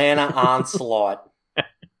on Atlanta onslaught.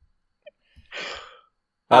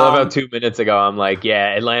 I love how 2 minutes ago I'm like,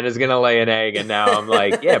 yeah, Atlanta's going to lay an egg. And now I'm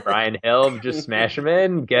like, yeah, Brian Hill, just smash him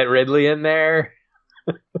in, get Ridley in there.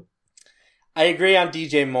 I agree on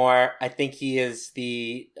DJ Moore. I think he is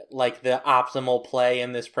the optimal play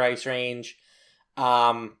in this price range.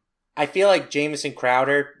 I feel like Jamison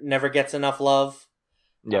Crowder never gets enough love.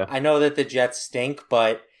 Yeah. I know that the Jets stink,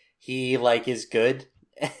 but he is good.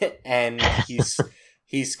 And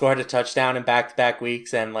he's scored a touchdown in back-to-back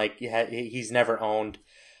weeks, and he's never owned.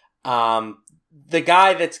 The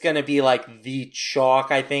guy that's going to be the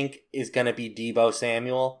chalk, I think, is going to be Deebo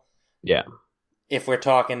Samuel. Yeah. If we're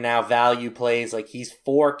talking now value plays, he's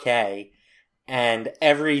 4K, and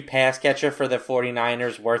every pass catcher for the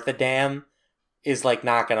 49ers worth a damn is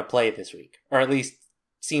not going to play this week, or at least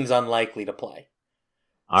seems unlikely to play.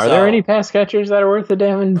 Are there any pass catchers that are worth a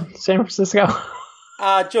damn in San Francisco?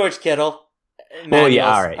 George Kittle.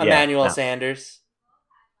 Emmanuel Sanders.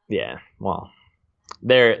 Yeah, well,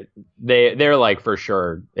 they're for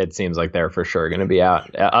sure. It seems like they're for sure going to be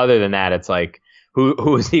out. Other than that, it's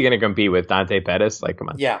who is he going to compete with? Dante Pettis? Come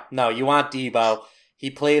on. Yeah, no, you want Deebo. He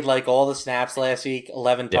played all the snaps last week.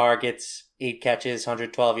 11 targets, 8 catches,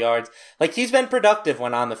 112 yards. He's been productive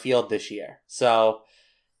when on the field this year. So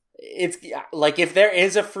it's if there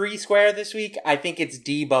is a free square this week, I think it's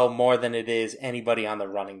Deebo more than it is anybody on the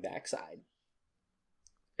running back side.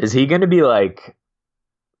 Is he going to be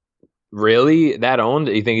really that owned?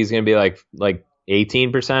 You think he's going to be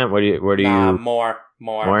 18%? What do you?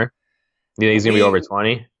 More. You think he's going to be over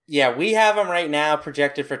 20? Yeah, we have him right now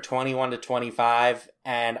projected for 21 to 25,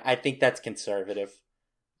 and I think that's conservative.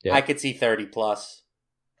 Yeah. I could see 30 plus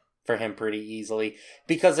for him pretty easily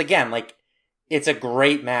because again, it's a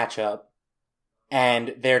great matchup,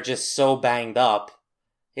 and they're just so banged up.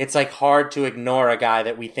 It's hard to ignore a guy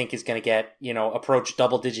that we think is going to get, approach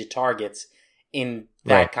double-digit targets in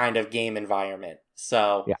that kind of game environment.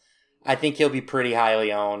 So yeah. I think he'll be pretty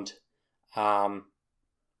highly owned.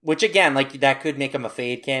 Which again, that could make him a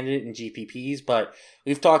fade candidate in GPPs, but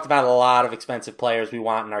we've talked about a lot of expensive players we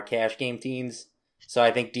want in our cash game teams. So I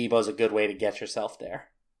think Deebo's a good way to get yourself there.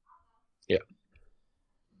 Yeah.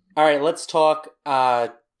 All right, let's talk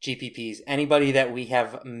GPPs. Anybody that we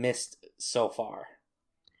have missed so far?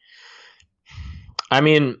 I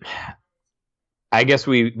mean, I guess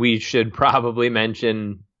we should probably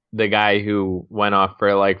mention the guy who went off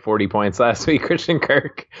for 40 points last week, Christian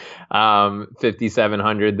Kirk,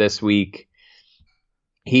 5,700 this week.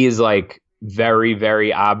 He is very,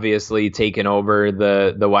 very obviously taken over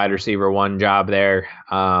the wide receiver 1 job there.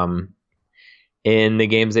 In the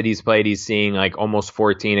games that he's played, he's seeing almost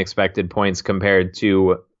 14 expected points compared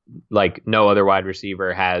to no other wide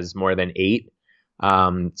receiver has more than 8.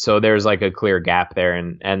 So there's a clear gap there,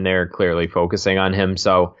 and they're clearly focusing on him.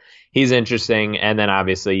 So he's interesting. And then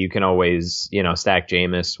obviously you can always, stack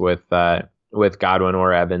Jameis with Godwin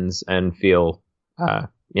or Evans and feel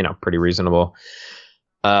pretty reasonable.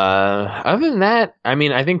 Other than that, I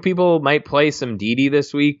mean, I think people might play some Didi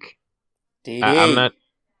this week. Didi.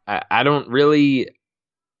 I don't really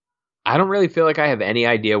feel like I have any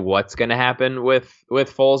idea what's going to happen with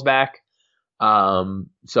Foles back.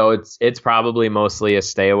 So it's probably mostly a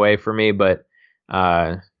stay away for me, but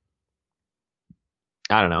I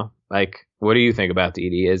don't know. Like, what do you think about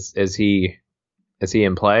Didi? Is he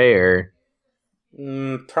in play or?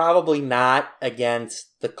 Probably not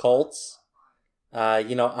against the Colts.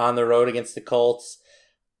 On the road against the Colts.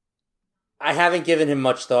 I haven't given him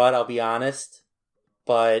much thought, I'll be honest.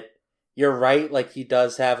 But you're right, like he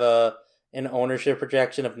does have an ownership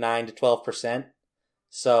projection of 9 to 12%.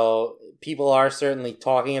 So people are certainly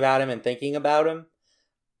talking about him and thinking about him.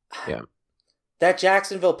 Yeah. That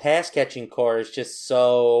Jacksonville pass catching core is just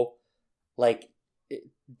so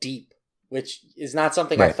deep, which is not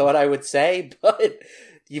something I thought I would say, but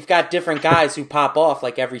you've got different guys who pop off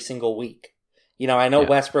like every single week. I know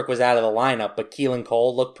Westbrook was out of the lineup, but Keelan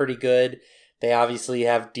Cole looked pretty good. They obviously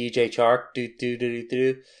have DJ Chark,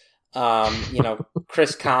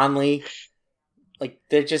 Chris Conley.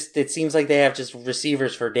 It seems like they have just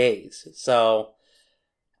receivers for days. So,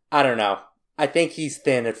 I don't know. I think he's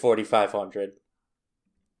thin at 4,500.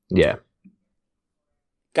 Yeah.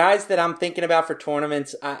 Guys that I'm thinking about for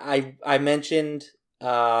tournaments, I mentioned,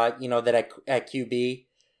 that at QB,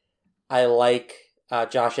 I like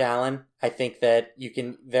Josh Allen. I think that you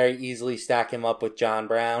can very easily stack him up with John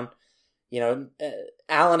Brown.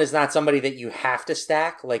 Allen is not somebody that you have to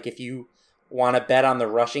stack. Like, if you want to bet on the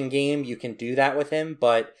rushing game, you can do that with him.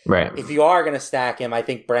 But if you are going to stack him, I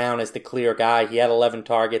think Brown is the clear guy. He had 11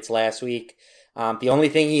 targets last week. The only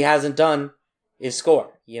thing he hasn't done is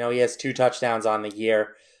score. He has 2 touchdowns on the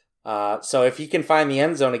year. So if he can find the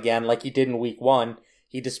end zone again, like he did in week 1,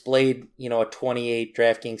 he displayed, a 28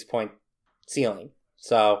 DraftKings point ceiling.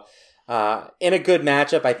 So, in a good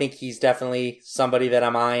matchup, I think he's definitely somebody that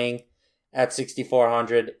I'm eyeing at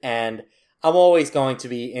 6,400, and I'm always going to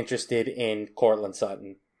be interested in Courtland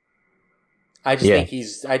Sutton. I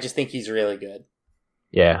just think he's really good.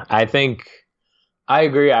 Yeah, I think I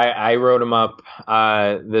agree. I wrote him up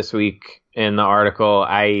this week in the article.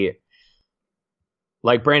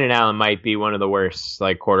 Brandon Allen might be one of the worst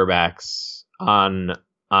quarterbacks on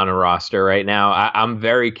a roster right now. I'm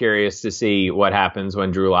very curious to see what happens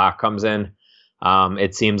when Drew Lock comes in.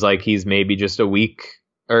 It seems like he's maybe just a week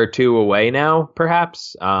or 2 away now,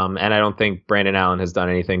 perhaps. And I don't think Brandon Allen has done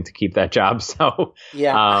anything to keep that job. So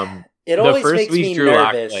yeah, it always makes me Drew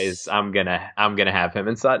Lock nervous. Plays, I'm gonna have him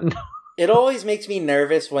in Sutton. It always makes me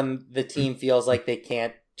nervous when the team feels like they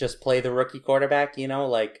can't just play the rookie quarterback.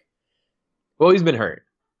 Well, he's been hurt.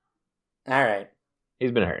 All right,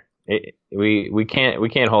 he's been hurt. We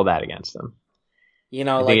can't hold that against them.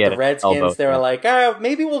 The Redskins, they were like,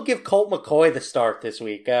 maybe we'll give Colt McCoy the start this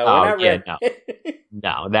week. No.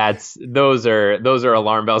 No, those are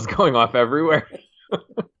alarm bells going off everywhere.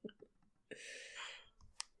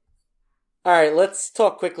 All right, let's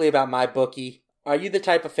talk quickly about MyBookie. Are you the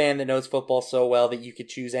type of fan that knows football so well that you could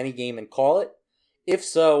choose any game and call it? If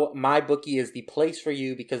so, MyBookie is the place for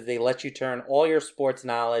you because they let you turn all your sports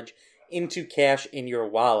knowledge into cash in your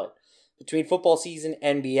wallet. Between football season,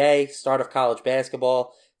 NBA, start of college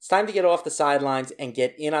basketball, it's time to get off the sidelines and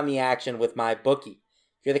get in on the action with MyBookie.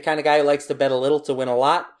 If you're the kind of guy who likes to bet a little to win a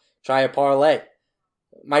lot, try a parlay.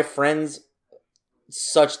 My friends,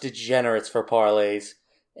 such degenerates for parlays,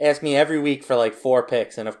 ask me every week for 4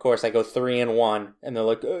 picks, and of course I go 3-1, and they're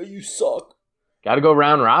like, "Oh, you suck." Gotta go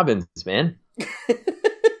round robins, man.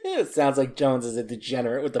 It sounds like Jones is a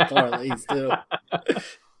degenerate with the parlays too.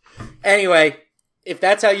 Anyway, if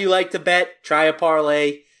that's how you like to bet, try a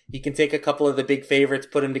parlay. You can take a couple of the big favorites,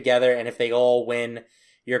 put them together, and if they all win,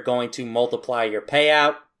 you're going to multiply your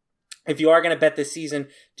payout. If you are going to bet this season,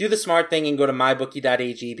 do the smart thing and go to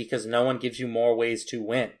mybookie.ag because no one gives you more ways to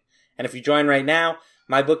win. And if you join right now,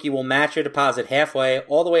 MyBookie will match your deposit halfway,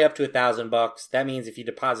 all the way up to $1,000. That means if you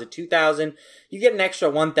deposit $2,000, you get an extra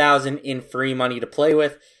 $1,000 in free money to play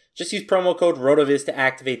with. Just use promo code RotoViz to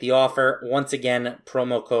activate the offer. Once again,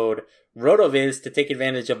 promo code RotoViz to take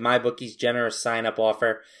advantage of MyBookie's generous sign-up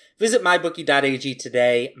offer. Visit mybookie.ag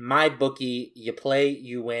today. MyBookie, you play,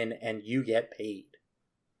 you win, and you get paid.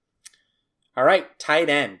 All right, tight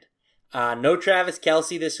end. No Travis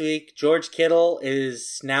Kelce this week. George Kittle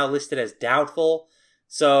is now listed as doubtful.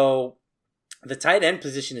 So the tight end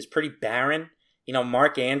position is pretty barren.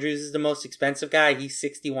 Mark Andrews is the most expensive guy. He's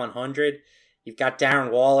 6,100. You've got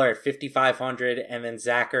Darren Waller at 5,500 and then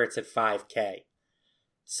Zach Ertz at 5K.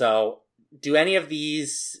 So do any of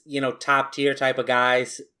these, top tier type of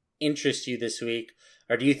guys interest you this week?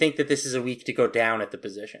 Or do you think that this is a week to go down at the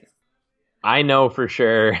position? I know for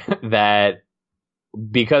sure that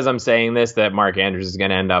because I'm saying this, that Mark Andrews is going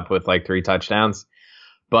to end up with like 3 touchdowns.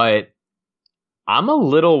 But I'm a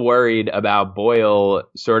little worried about Boyle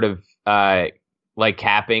sort of like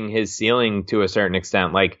capping his ceiling to a certain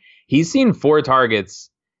extent. Like he's seen 4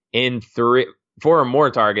 or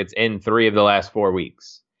more targets in 3 of the last 4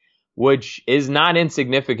 weeks, which is not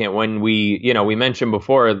insignificant when we mentioned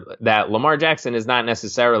before that Lamar Jackson is not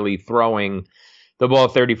necessarily throwing the ball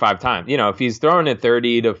 35 times. If he's throwing it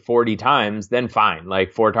 30 to 40 times, then fine.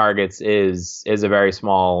 Like 4 targets is a very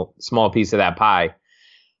small piece of that pie.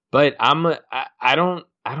 But I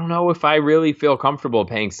don't know if I really feel comfortable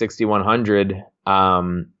paying $6,100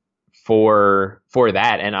 for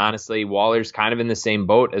that. And honestly, Waller's kind of in the same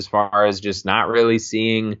boat as far as just not really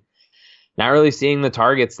seeing the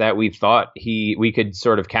targets that we thought we could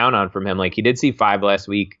sort of count on from him. Like he did see 5 last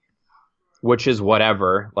week, which is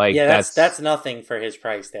whatever. Like that's nothing for his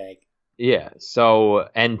price tag. Yeah. So,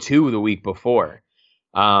 and 2 the week before.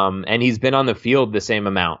 And he's been on the field the same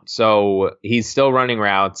amount. So he's still running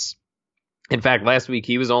routes. In fact, last week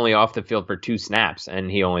he was only off the field for 2 snaps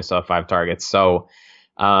and he only saw 5 targets. So,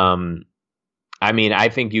 I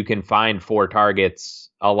think you can find 4 targets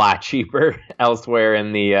a lot cheaper elsewhere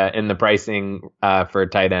in the pricing, for a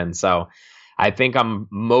tight end. So I think I'm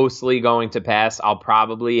mostly going to pass. I'll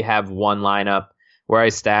probably have one lineup where I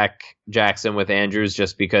stack Jackson with Andrews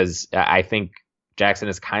just because I think Jackson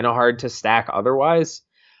is kind of hard to stack otherwise.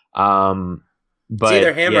 But it's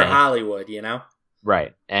either him or Hollywood,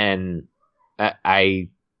 Right. And I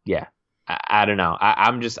don't know.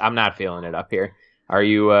 I'm not feeling it up here. Are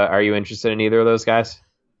you interested in either of those guys?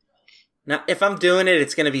 Now, if I'm doing it,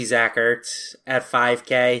 it's going to be Zach Ertz at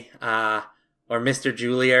 5K, or Mr.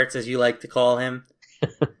 Julie Ertz, as you like to call him.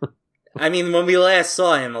 I mean, when we last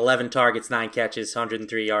saw him, 11 targets, 9 catches,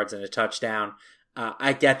 103 yards, and a touchdown.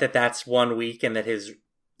 I get that that's 1 week and that his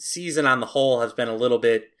season on the whole has been a little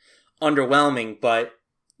bit underwhelming, but,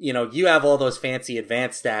 you have all those fancy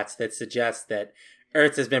advanced stats that suggest that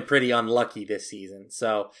Ertz has been pretty unlucky this season.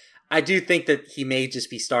 So I do think that he may just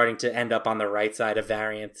be starting to end up on the right side of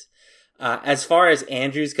variance. As far as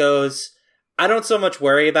Andrews goes, I don't so much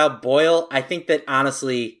worry about Boyle. I think that,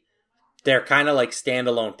 honestly, they're kind of like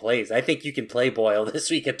standalone plays. I think you can play Boyle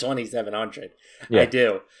this week at 2,700. Yeah. I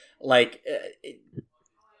do. Like,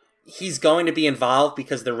 he's going to be involved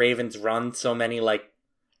because the Ravens run so many, like,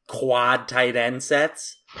 quad tight end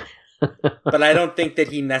sets. But I don't think that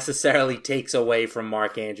he necessarily takes away from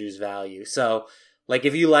Mark Andrews' value. So, like,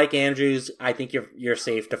 if you like Andrews, I think you're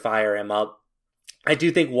safe to fire him up. I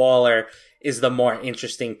do think Waller is the more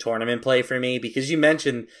interesting tournament play for me because you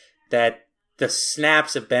mentioned that the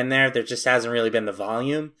snaps have been there. There just hasn't really been the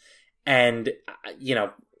volume. And,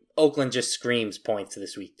 Oakland just screams points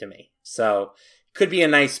this week to me. So could be a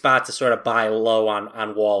nice spot to sort of buy low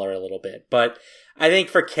on Waller a little bit. But I think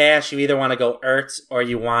for cash, you either want to go Ertz or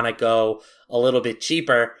you want to go a little bit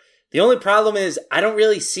cheaper. The only problem is I don't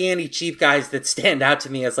really see any cheap guys that stand out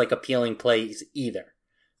to me as like appealing plays either.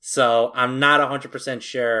 So I'm not 100%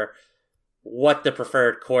 sure what the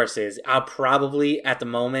preferred course is. I'll probably, at the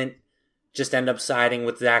moment, just end up siding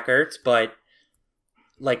with Zach Ertz. But,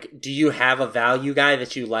 like, do you have a value guy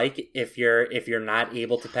that you like if you're not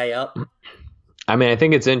able to pay up? I mean, I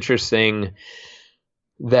think it's interesting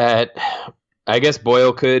that I guess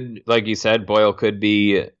Boyle could, like you said, Boyle could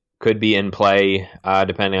be in play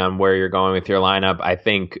depending on where you're going with your lineup. I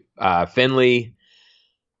think Finley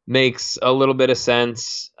makes a little bit of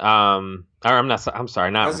sense. I'm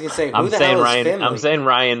sorry. Not. I was gonna say, I'm who the saying hell is Ryan. Finley? I'm saying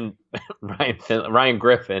Ryan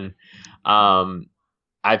Griffin.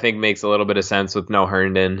 I think makes a little bit of sense with no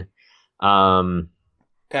Herndon.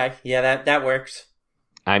 Okay, yeah, that works.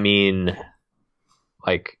 I mean,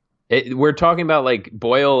 like we're talking about like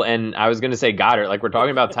Boyle and I was gonna say Goddard. Like we're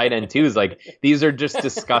talking about tight end twos. Like these are just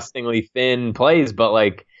disgustingly thin plays, but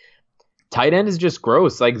like. Tight end is just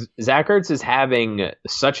gross. Like Zach Ertz is having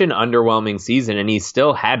such an underwhelming season, and he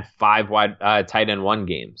still had 5 wide tight end 1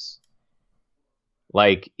 games.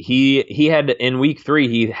 Like he had in week 3,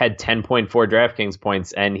 he had 10.4 DraftKings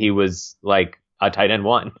points, and he was like a tight end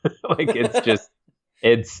 1. Like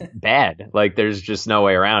it's bad. Like there's just no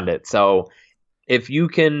way around it. So if you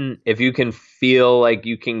can feel like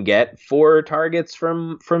you can get 4 targets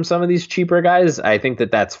from some of these cheaper guys, I think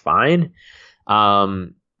that's fine.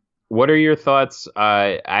 What are your thoughts?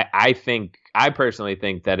 I personally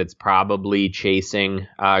think that it's probably chasing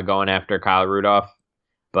going after Kyle Rudolph,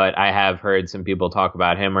 but I have heard some people talk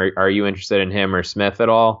about him. Are you interested in him or Smith at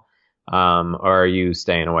all? Or are you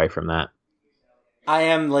staying away from that? I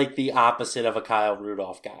am like the opposite of a Kyle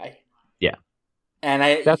Rudolph guy. Yeah. And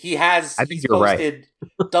he's you're posted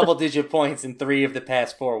double-digit points in 3 of the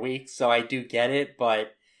past 4 weeks, so I do get it.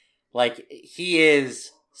 But like, he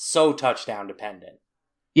is so touchdown dependent.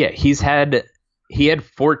 Yeah, he had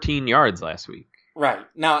 14 yards last week. Right.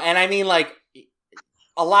 No, and I mean, like,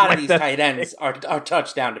 a lot of these tight ends are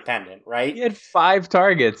touchdown dependent, right? He had 5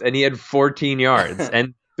 targets and he had 14 yards.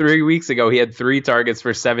 And 3 weeks ago, he had 3 targets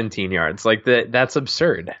for 17 yards. Like, that's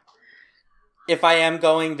absurd. If I am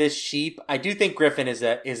going this cheap, I do think Griffin is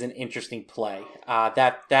an interesting play.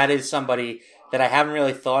 That is somebody that I haven't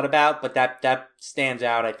really thought about, but that stands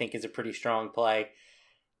out. I think is a pretty strong play.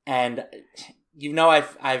 And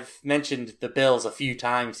I've mentioned the Bills a few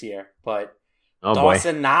times here, but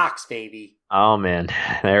Dawson Knox, baby. Oh man,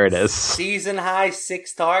 there it is. Season high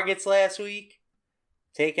 6 targets last week,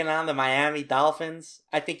 taking on the Miami Dolphins.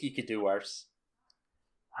 I think you could do worse.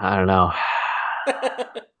 I don't know.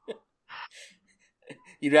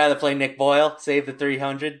 You'd rather play Nick Boyle, save the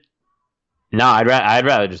 300? No, I'd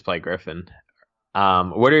rather just play Griffin.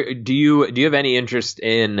 Do you have any interest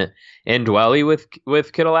in Dwelly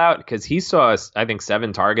with Kittle out? Because he saw, I think,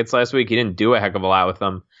 7 targets last week. He didn't do a heck of a lot with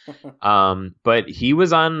them. But he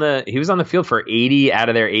was on the field for 80 out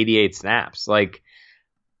of their 88 snaps. Like,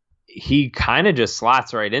 he kind of just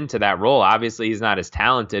slots right into that role. Obviously, he's not as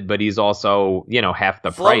talented, but he's also, half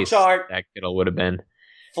the price that Kittle would have been.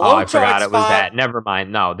 I forgot it was that. Never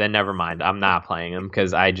mind. No, then never mind. I'm not playing him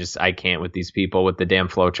because I can't with these people with the damn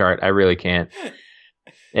flow chart. I really can't.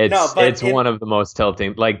 It's one of the most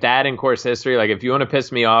tilting, like that in course history. Like, if you want to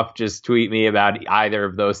piss me off, just tweet me about either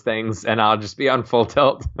of those things and I'll just be on full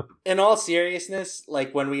tilt. In all seriousness,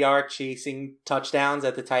 like, when we are chasing touchdowns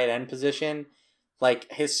at the tight end position, like,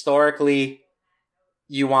 historically,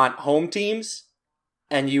 you want home teams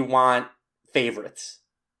and you want favorites.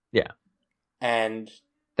 Yeah. And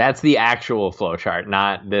that's the actual flow chart,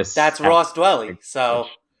 not this. That's Ross Dwelly. So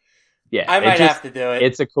yeah, I might have to do it.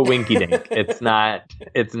 It's a coinky dink. It's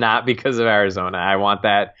not because of Arizona. I want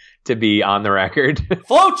that to be on the record.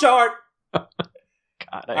 Flow chart. God,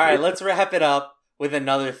 all right, let's wrap it up with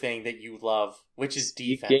another thing that you love, which is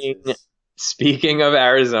defenses. Speaking of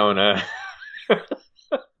Arizona,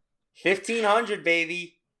 1,500,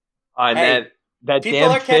 baby. That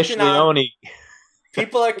damn Fish Leone.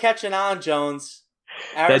 People are catching on, Jones.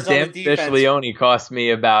 Arizona that damn Fish Leone cost me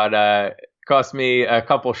a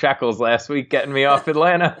couple shekels last week getting me off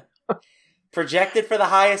Atlanta. Projected for the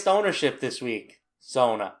highest ownership this week,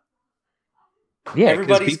 Zona. Yeah,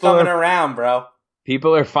 everybody's coming around, bro.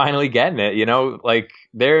 People are finally getting it. Like,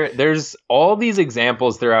 there's all these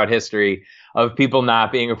examples throughout history of people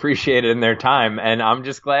not being appreciated in their time, and I'm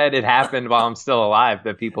just glad it happened while I'm still alive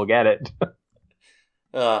that people get it.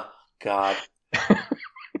 Oh, God.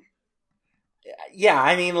 Yeah,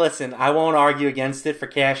 I mean, listen, I won't argue against it for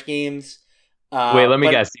cash games. Wait, let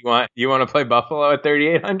me guess. You want to play Buffalo at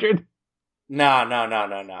 3,800? No.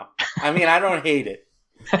 I mean, I don't hate it,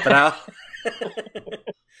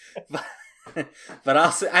 but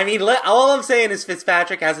I'll say. I mean, all I'm saying is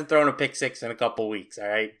Fitzpatrick hasn't thrown a pick 6 in a couple weeks. All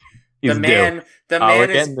right, the man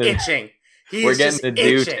is itching. We're getting the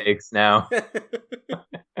due takes now.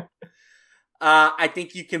 I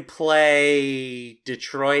think you can play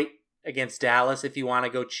Detroit against Dallas if you want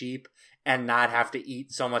to go cheap and not have to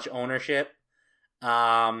eat so much ownership.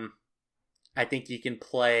 I think you can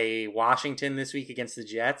play Washington this week against the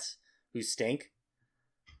Jets, who stink.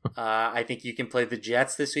 I think you can play the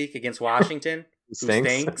Jets this week against Washington, who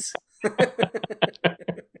stinks.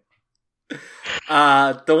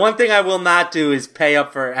 The one thing I will not do is pay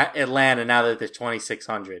up for Atlanta now that they're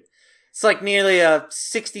 2,600. It's like nearly a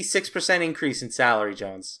 66% increase in salary,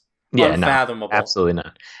 Jones. Yeah, unfathomable. No, absolutely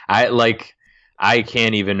not. I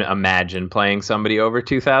can't even imagine playing somebody over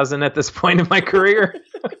 2,000 at this point in my career.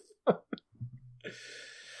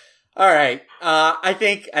 All right. I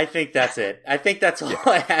think that's it. I think that's all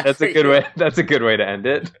I have. That's a good way. That's a good way to end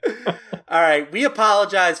it. All right. We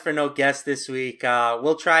apologize for no guest this week.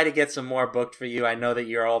 We'll try to get some more booked for you. I know that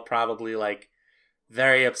you're all probably like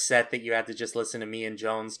very upset that you had to just listen to me and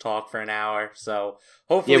Jones talk for an hour. So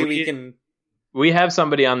hopefully we can. We have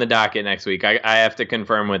somebody on the docket next week. I have to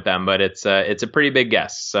confirm with them, but it's a pretty big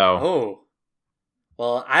guest. So. Oh.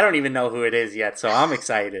 Well, I don't even know who it is yet, so I'm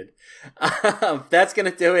excited. That's going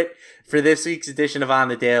to do it for this week's edition of On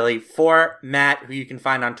the Daily. For Matt, who you can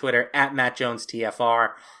find on Twitter at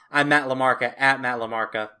MattJonesTFR. I'm Matt LaMarca at Matt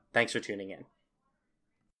LaMarca. Thanks for tuning in.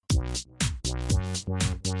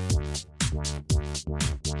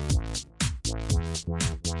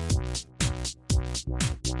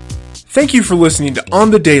 Thank you for listening to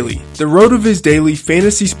On the Daily, the RotoViz Daily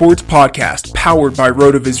Fantasy Sports Podcast powered by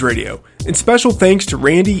RotoViz Radio. And special thanks to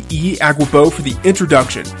Randy E. Aguabo for the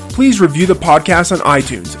introduction. Please review the podcast on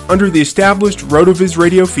iTunes under the established RotoViz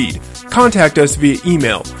Radio feed. Contact us via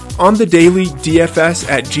email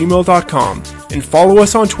onthedailydfs@gmail.com and follow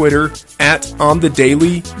us on Twitter at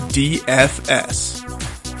onthedailydfs.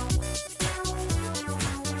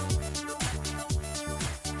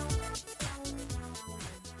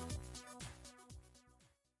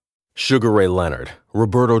 Sugar Ray Leonard,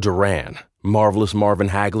 Roberto Duran, Marvelous Marvin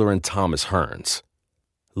Hagler, and Thomas Hearns.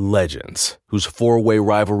 Legends, whose four-way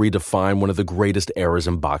rivalry defined one of the greatest eras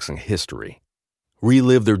in boxing history.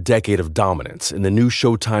 Relive their decade of dominance in the new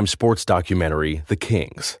Showtime sports documentary, The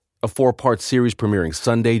Kings, a 4-part series premiering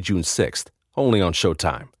Sunday, June 6th, only on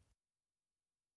Showtime.